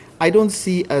really, I don't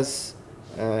see us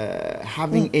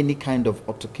having any kind of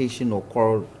altercation or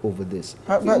quarrel over this.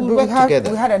 But we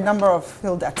had a number of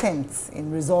failed attempts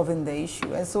in resolving the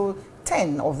issue, and so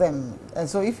 10 of them. And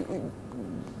so if,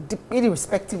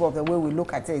 irrespective of the way we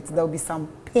look at it, there will be some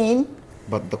pain.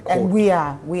 But the court, and we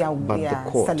are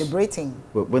celebrating.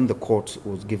 But when the court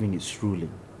was giving its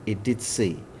ruling, it did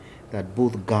say that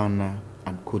both Ghana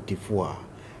and Cote d'Ivoire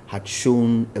had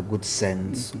shown a good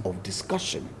sense of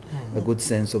discussion, a good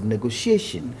sense of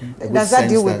negotiation. Does that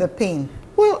deal with the pain?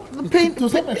 Well, the pain to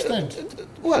some extent.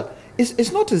 Well,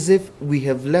 it's not as if we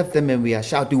have left them and we are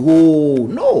shouting, "Oh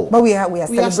no!" But we are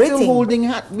celebrating. We are still holding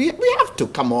hands. We have to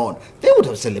come on. They would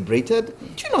have celebrated.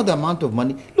 Do you know the amount of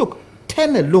money? Look,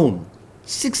 10 alone,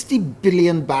 60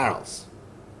 billion barrels.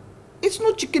 It's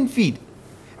no chicken feed.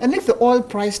 And if the oil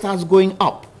price starts going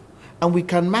up, and we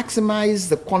can maximize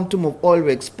the quantum of oil we're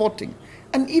exporting,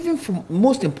 and even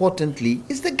most importantly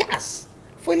is the gas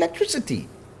for electricity,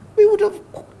 we would have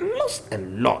lost a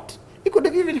lot. It could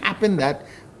have even happened that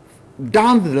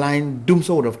down the line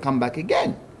Dumso would have come back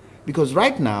again, because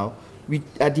right now we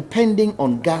are depending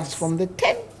on gas from the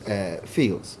 10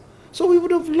 fields. So we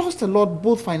would have lost a lot,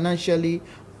 both financially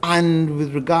and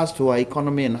with regards to our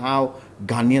economy and how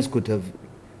Ghanaians could have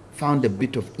found a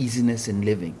bit of easiness in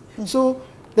living. So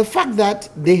the fact that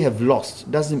they have lost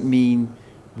doesn't mean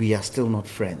we are still not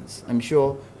friends. I'm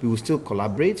sure we will still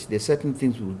collaborate. There are certain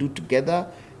things we will do together.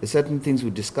 There are certain things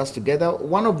we'll discuss together.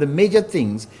 One of the major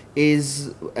things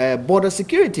is border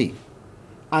security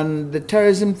and the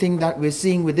terrorism thing that we're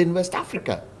seeing within West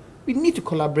Africa. We need to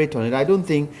collaborate on it. I don't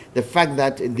think the fact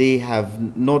that they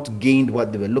have not gained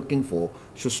what they were looking for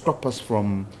should stop us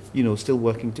from, still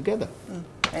working together.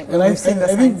 And I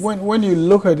think when you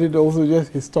look at it also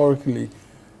just historically,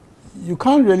 you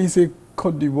can't really say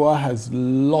Cote d'Ivoire has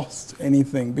lost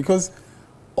anything, because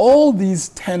all these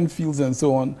 10 fields and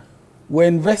so on were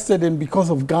invested in because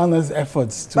of Ghana's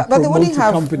efforts to promote to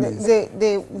companies.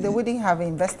 They wouldn't have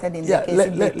invested in the case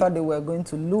if they thought they were going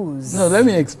to lose. No, let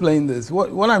me explain this.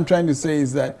 What I'm trying to say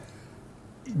is that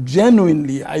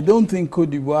genuinely, I don't think Cote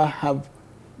d'Ivoire have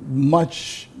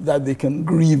much that they can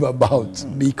grieve about,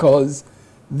 because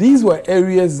these were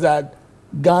areas that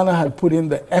Ghana had put in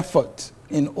the effort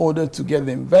in order to get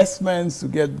the investments, to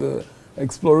get the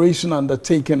exploration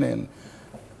undertaken in.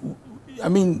 I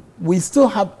mean, we still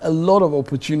have a lot of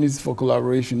opportunities for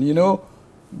collaboration.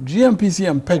 GMPC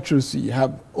and Petrosi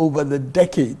have over the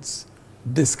decades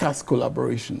discussed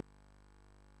collaboration.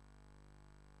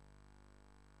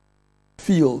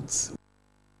 Fields.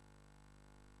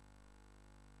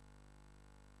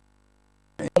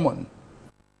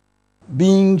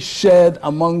 Being shared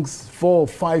amongst 4 or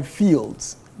 5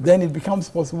 fields, then it becomes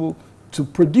possible to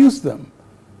produce them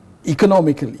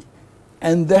economically.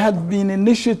 And there have been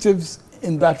initiatives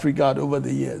in that regard over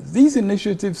the years. These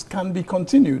initiatives can be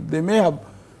continued. They may have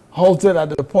halted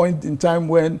at a point in time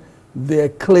when their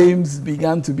claims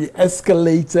began to be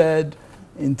escalated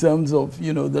in terms of,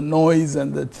 the noise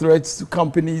and the threats to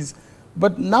companies.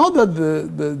 But now that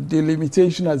the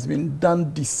delimitation has been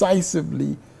done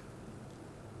decisively,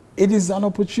 it is an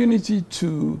opportunity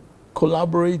to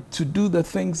collaborate to do the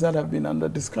things that have been under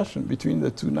discussion between the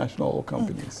two national oil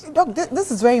companies. Doc,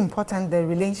 this is very important. The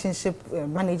relationship,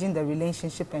 managing the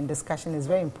relationship and discussion is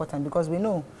very important, because we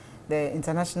know the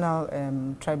International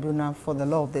Tribunal for the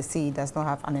Law of the Sea does not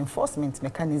have an enforcement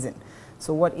mechanism.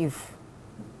 So what if,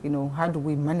 you know, how do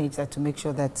we manage that to make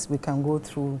sure that we can go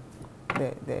through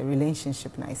the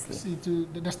relationship nicely? See,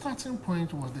 the starting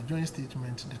point was the joint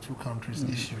statement the two countries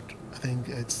issued. I think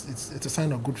it's a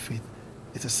sign of good faith.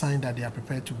 It's a sign that they are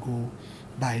prepared to go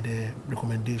by the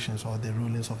recommendations or the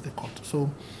rulings of the court. So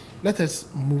let us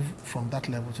move from that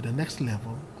level to the next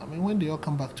level. I mean, when they all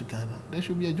come back to Ghana, there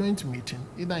should be a joint meeting,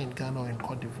 either in Ghana or in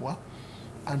Cote d'Ivoire,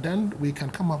 and then we can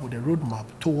come up with a roadmap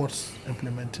towards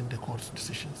implementing the court's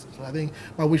decisions. So I think,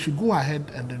 but we should go ahead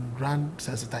and then run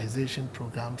sensitization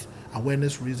programs,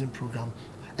 awareness raising programs,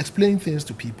 explain things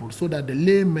to people so that the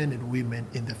laymen and women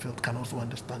in the field can also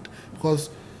understand. Because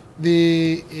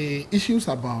the issues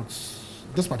about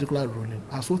this particular ruling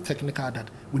are so technical that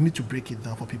we need to break it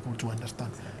down for people to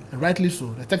understand. And rightly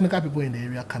so, the technical people in the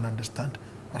area can understand,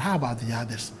 but how about the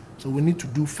others? So we need to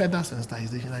do further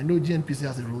sensitization. I know GNPC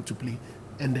has a role to play,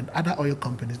 and then other oil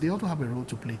companies, they also have a role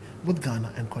to play, both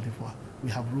Ghana and Cote d'Ivoire. We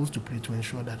have roles to play to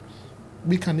ensure that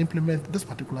we can implement this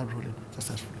particular ruling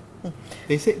successfully.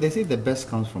 They say the best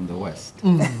comes from the West.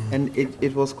 And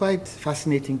it was quite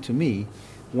fascinating to me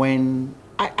when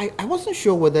I wasn't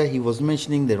sure whether he was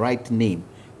mentioning the right name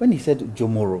when he said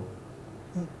Jomoro.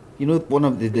 You know, one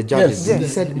of the judges, Yes, he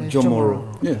yes. said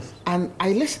Jomoro. Yes. And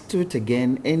I listened to it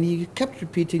again, and he kept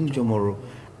repeating Jomoro.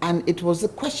 And it was a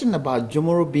question about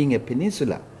Jomoro being a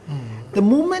peninsula. The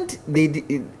moment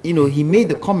he made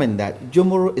the comment that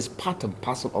Jomoro is part and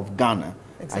parcel of Ghana,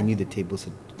 I knew the tables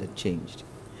had changed.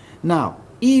 Now,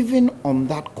 even on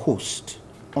that coast,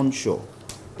 onshore,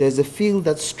 there's a field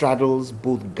that straddles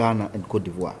both Ghana and Cote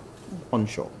d'Ivoire,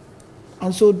 onshore.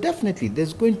 And so definitely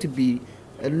there's going to be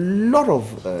a lot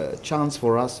of chance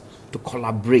for us to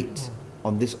collaborate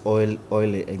on this oil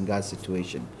and gas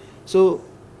situation. So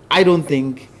I don't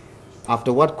think,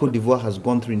 after what Cote d'Ivoire has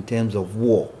gone through in terms of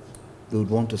war, they would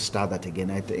want to start that again.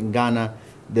 I think in Ghana,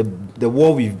 the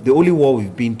only war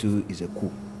we've been to is a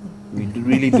coup. We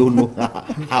really don't know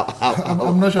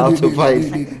I'm not sure how to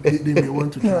fight. They may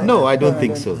want to try. No, I don't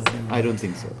think so. I don't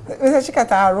think so. Mr.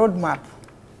 Chikata, our roadmap.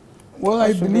 Well,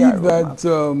 I believe that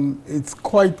it's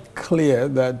quite clear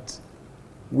that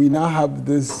we now have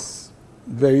this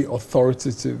very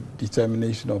authoritative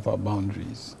determination of our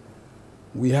boundaries.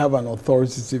 We have an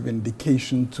authoritative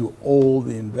indication to all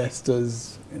the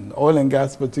investors in oil and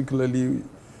gas particularly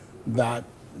that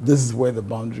this is where the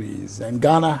boundary is. And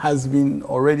Ghana has been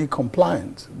already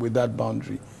compliant with that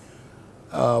boundary.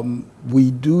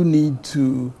 We do need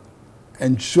to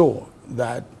ensure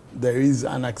that there is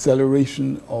an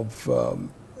acceleration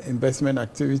of investment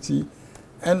activity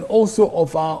and also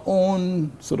of our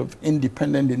own sort of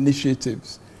independent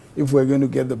initiatives if we're going to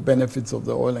get the benefits of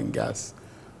the oil and gas.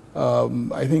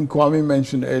 I think Kwame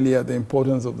mentioned earlier the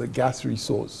importance of the gas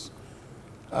resource.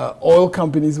 Oil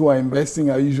companies who are investing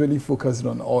are usually focused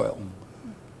on oil,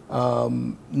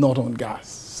 not on gas.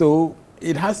 So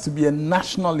it has to be a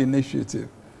national initiative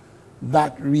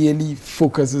that really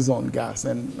focuses on gas.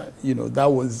 And,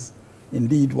 that was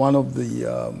indeed one of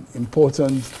the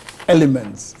important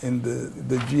elements in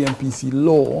the GNPC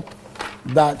law,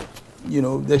 that,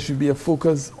 there should be a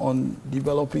focus on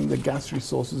developing the gas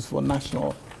resources for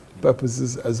national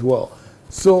purposes as well.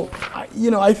 So,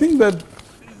 I think that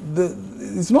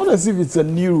it's not as if it's a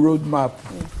new roadmap,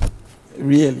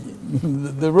 really.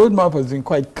 The roadmap has been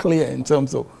quite clear in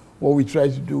terms of what we try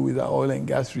to do with our oil and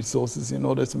gas resources in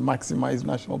order to maximize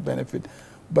national benefit.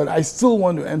 But I still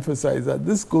want to emphasize that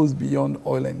this goes beyond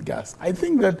oil and gas. I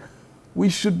think that we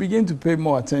should begin to pay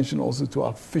more attention also to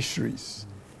our fisheries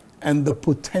and the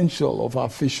potential of our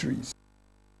fisheries.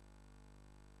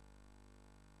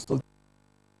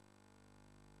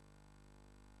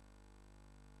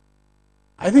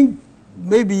 I think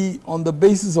maybe on the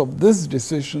basis of this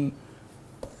decision,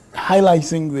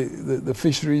 highlighting the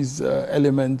fisheries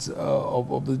element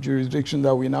of the jurisdiction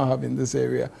that we now have in this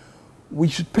area, we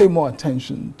should pay more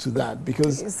attention to that,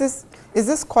 because... Is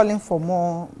this calling for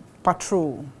more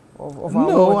patrol of our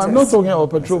No, waters? I'm not talking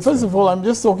about patrol. First of all, I'm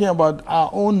just talking about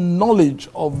our own knowledge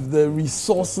of the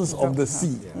resources of the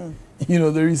sea.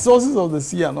 The resources of the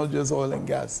sea are not just oil and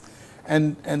gas.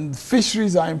 And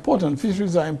fisheries are important.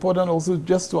 Fisheries are important also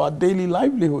just to our daily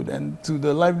livelihood and to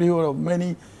the livelihood of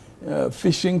many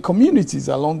fishing communities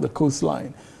along the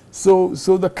coastline. So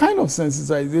the kind of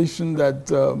sensitization that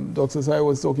Dr. Sai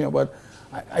was talking about,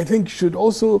 I think should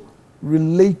also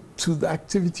relate to the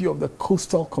activity of the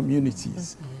coastal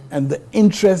communities and the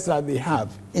interest that they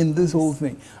have in this whole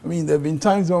thing. I mean, there have been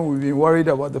times when we've been worried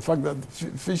about the fact that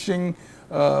fishing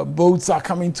boats are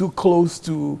coming too close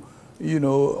to,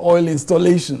 oil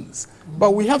installations.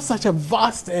 But we have such a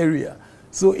vast area.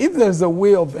 So if there's a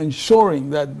way of ensuring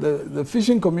that the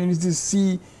fishing communities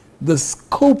see the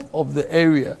scope of the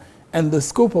area and the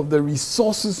scope of the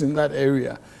resources in that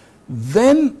area,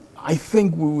 then I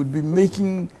think we would be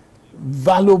making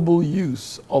valuable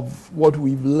use of what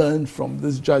we've learned from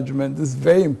this judgment, this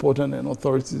very important and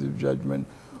authoritative judgment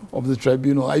of the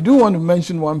tribunal. I do want to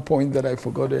mention one point that I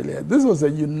forgot earlier. This was a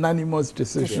unanimous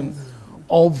decision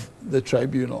of the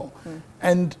tribunal.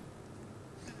 And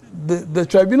the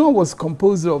tribunal was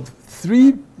composed of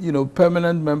 3,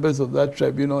 permanent members of that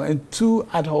tribunal and 2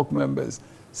 ad hoc members,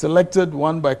 selected,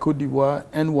 one by Cote d'Ivoire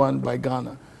and one by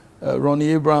Ghana. Ronnie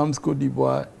Abrahams, Cote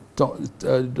d'Ivoire,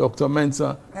 Dr.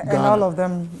 Mensah, Ghana. And all of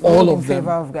them ruled in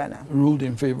favor of Ghana. Ruled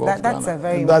in favor of Ghana. That's a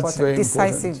very important,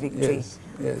 decisive victory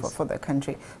for the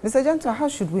country. Mr. Janto, how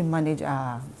should we manage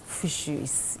our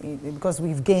fisheries? Because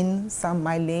we've gained some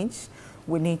mileage,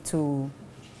 we need to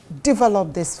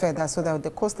develop this further so that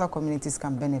the coastal communities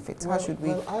can benefit. How should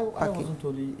we I wasn't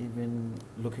only even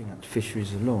looking at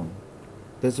fisheries alone.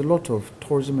 There's a lot of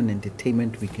tourism and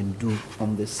entertainment we can do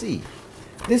from the sea.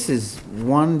 This is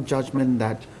one judgment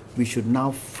that we should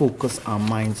now focus our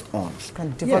minds on.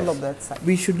 Can develop that side.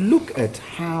 We should look at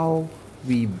how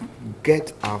we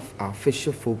get our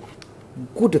fisher folk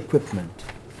good equipment,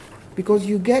 because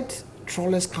you get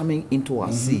trawlers coming into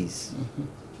our seas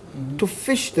to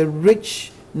fish the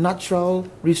rich natural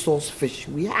resource fish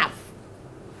we have,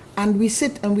 and we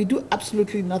sit and we do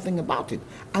absolutely nothing about it,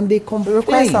 and they complain. We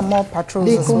require some more patrols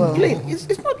they as complain. well.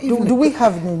 It's not even. Do we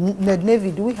have the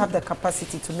Navy? Do we have the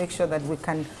capacity to make sure that we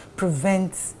can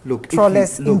prevent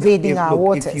trawlers invading our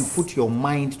waters? If you put your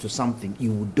mind to something,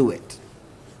 you will do it.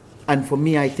 And for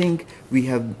me, I think we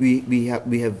have been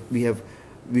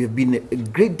a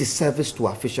great disservice to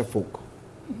our fisher folk.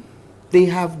 They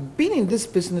have been in this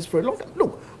business for a long time.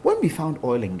 Look, when we found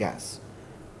oil and gas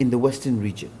in the western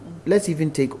region, let's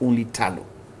even take only tallow,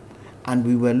 and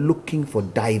we were looking for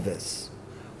divers,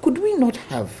 could we not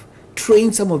have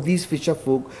trained some of these fisher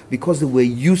folk because they were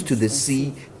used to the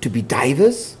sea to be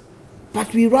divers?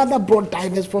 But we rather brought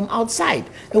divers from outside,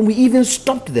 and we even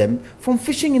stopped them from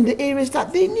fishing in the areas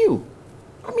that they knew.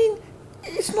 I mean,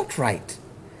 it's not right.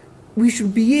 We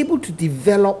should be able to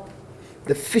develop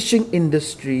the fishing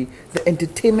industry, the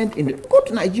entertainment industry. Go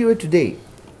to Nigeria today.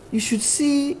 You should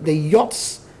see the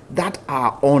yachts that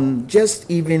are on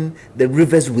just even the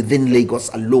rivers within Lagos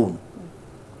alone.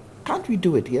 Can't we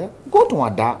do it here? Go to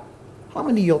Ada. How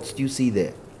many yachts do you see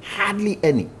there? Hardly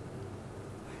any.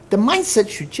 The mindset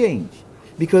should change,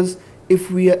 because if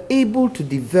we are able to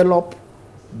develop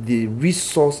the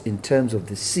resource in terms of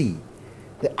the sea,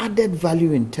 the added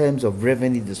value in terms of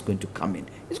revenue that's going to come in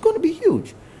is going to be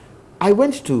huge. I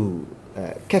went to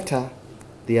Keta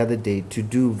the other day to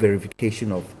do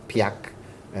verification of PIAC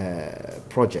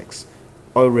projects,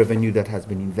 oil revenue that has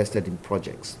been invested in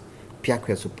projects. PIAC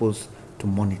was supposed to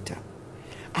monitor.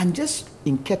 And just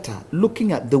in Keta,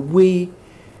 looking at the way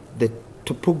the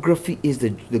topography is, the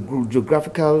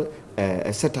geographical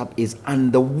setup is,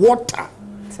 and the water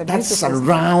that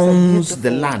surrounds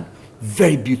the land,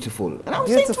 very beautiful. And I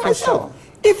was saying to myself,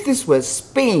 if this were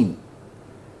Spain,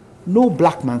 no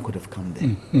black man could have come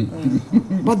there.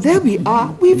 But there we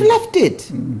are, we've left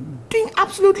it, doing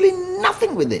absolutely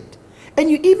nothing with it.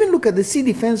 And you even look at the sea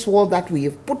defense wall that we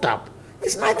have put up,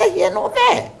 it's neither here nor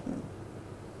there.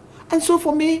 And so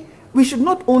for me, we should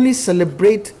not only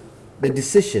celebrate the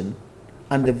decision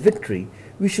and the victory,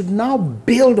 we should now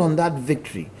build on that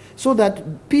victory, so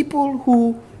that people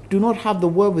who do not have the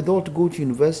wherewithal to go to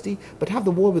university, but have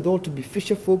the wherewithal to be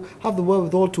fisher folk, have the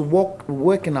wherewithal to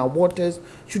work in our waters,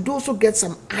 should also get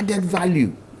some added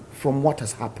value from what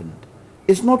has happened.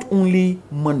 It's not only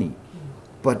money,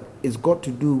 but it's got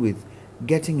to do with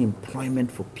getting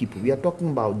employment for people. We are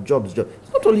talking about jobs.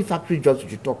 It's not only factory jobs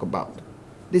which you talk about.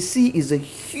 The sea is a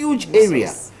huge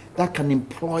area that can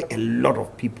employ a lot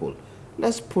of people.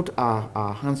 Let's put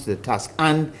our hands to the task.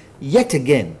 And yet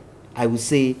again, I would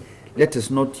say, let us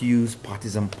not use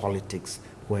partisan politics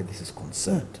where this is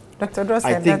concerned. Dr. Dross,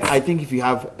 I think if you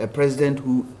have a president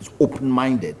who is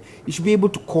open-minded, you should be able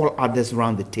to call others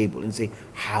around the table and say,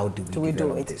 how do we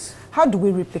do this? How do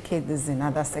we replicate this in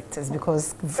other sectors?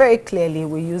 Because very clearly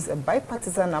we use a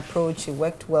bipartisan approach. It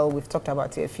worked well. We've talked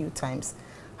about it a few times.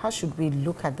 How should we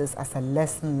look at this as a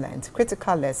lesson learned,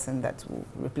 critical lesson that will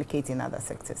replicate in other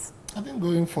sectors? I think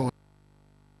going forward,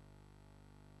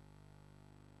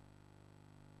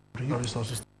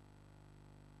 resources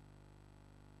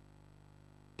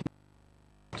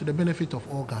to the benefit of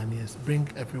all Ghanaians, bring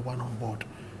everyone on board.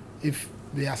 If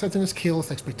there are certain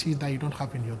skills, expertise that you don't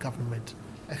have in your government,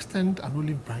 extend an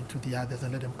olive branch to the others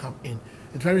and let them come in.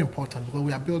 It's very important because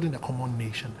we are building a common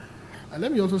nation. And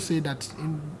let me also say that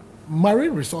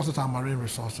marine resources are marine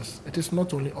resources. It is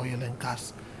not only oil and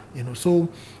gas. So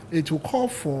it will call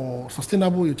for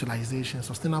sustainable utilization,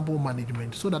 sustainable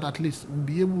management, so that at least we'll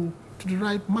be able to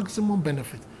derive maximum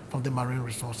benefit from the marine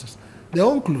resources. The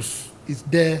UNCLOS is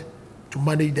there to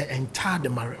manage the entire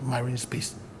marine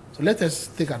space. So let us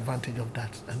take advantage of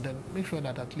that and then make sure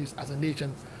that at least as a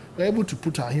nation, we're able to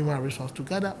put our human resource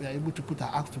together, we are able to put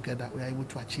our acts together, we are able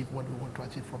to achieve what we want to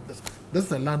achieve from this. This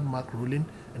is a landmark ruling,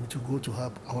 and it will go to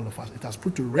help all of us. It has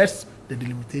put to rest the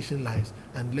delimitation lines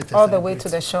and let us all the way to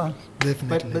the shore.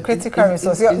 Definitely. But critical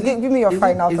resource. Give me your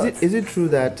final thoughts. Is it true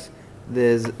that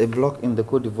there's a block in the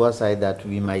Côte d'Ivoire side that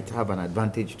we might have an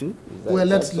advantage to? Well,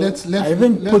 let's I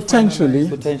think potentially,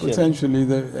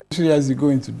 especially as you go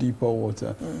into deeper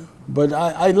water. But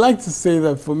I'd like to say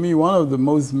that for me, one of the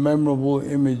most memorable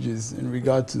images in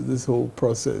regard to this whole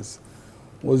process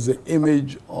was the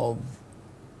image of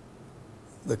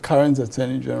the current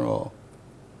Attorney General,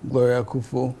 Gloria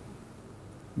Akufo,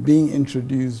 being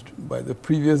introduced by the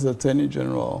previous Attorney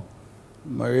General,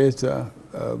 Marietta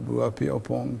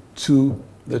Buapi-Opong, to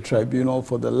the tribunal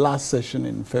for the last session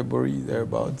in February,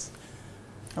 thereabouts.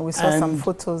 And we saw some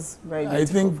photos, very beautiful I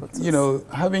think, photos.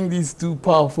 having these two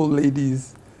powerful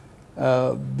ladies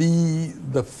be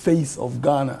the face of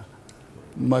Ghana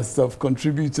must have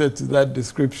contributed to that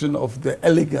description of the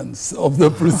elegance of the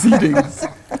proceedings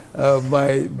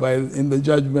in the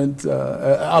judgment,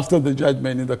 after the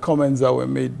judgment, in the comments that were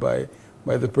made by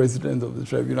the president of the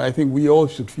tribunal. I think we all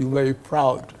should feel very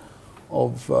proud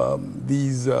of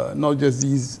these, not just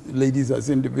these ladies as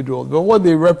individuals, but what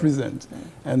they represent,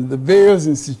 and the various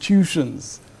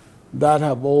institutions that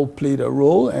have all played a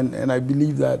role. And I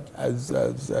believe that, as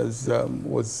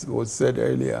was said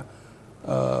earlier,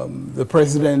 the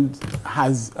president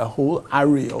has a whole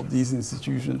array of these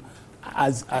institutions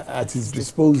at his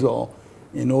disposal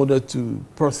in order to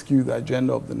prosecute the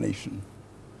agenda of the nation.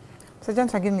 So, John,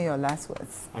 give me your last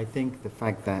words. I think the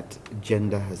fact that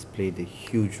gender has played a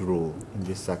huge role in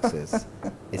this success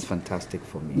is fantastic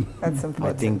for me. That's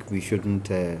important. I think we shouldn't,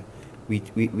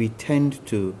 we tend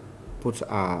to put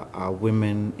our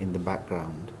women in the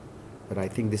background, but I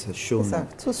think this has shown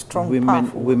that too strong,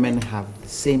 women have the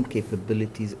same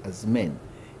capabilities as men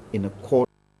in a court.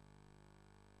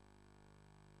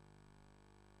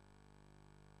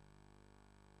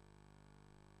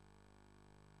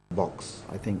 Box.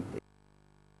 I think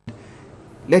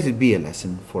let it be a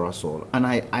lesson for us all, and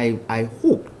I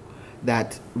hope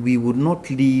that we would not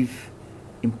leave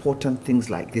important things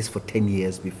like this for 10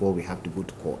 years before we have to go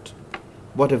to court.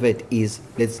 Whatever it is,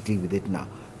 let's deal with it now.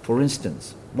 For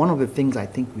instance, one of the things I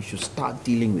think we should start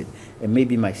dealing with, and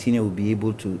maybe my senior will be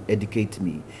able to educate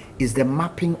me, is the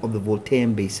mapping of the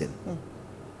Voltairean Basin.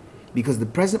 Because the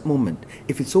present moment,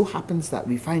 if it so happens that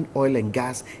we find oil and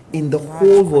gas in the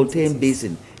whole Voltairean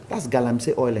Basin, that's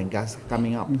Galamsey oil and gas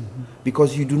coming up.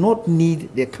 Because you do not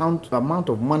need the amount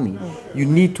of money you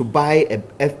need to buy a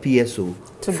FPSO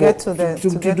to get to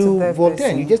the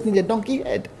Voltaire. You just need a donkey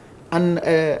head and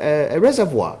a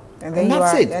reservoir. And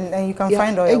that's it. And you can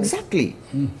find oil. Exactly.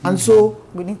 And so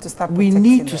we need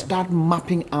to start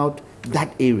mapping out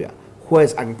that area. Where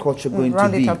is agriculture going to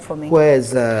be? Where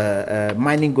is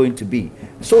mining going to be?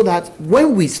 So that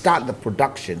when we start the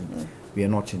production, we are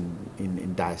not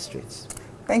in dire straits.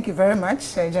 Thank you very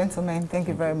much, gentlemen. Thank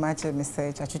you very much,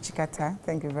 Mr. Chachuchikata.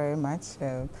 Thank you very much,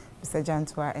 Mr.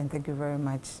 Jantua, and thank you very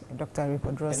much, Dr.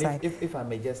 Ripodrosai. If I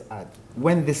may just add,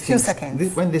 when this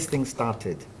thing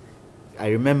started, I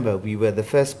remember we were the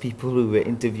first people who were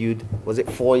interviewed. Was it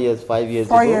 4 years, 5 years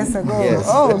ago? 4 years ago. Yes.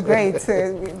 Oh, great.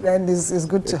 And it's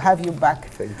good to have you back.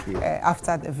 Thank you.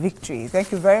 After the victory.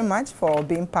 Thank you very much for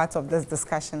being part of this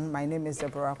discussion. My name is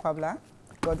Deborah Kwabla.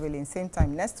 God willing, same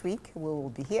time next week, we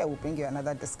will be here. We'll bring you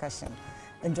another discussion.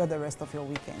 Enjoy the rest of your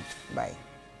weekend. Bye.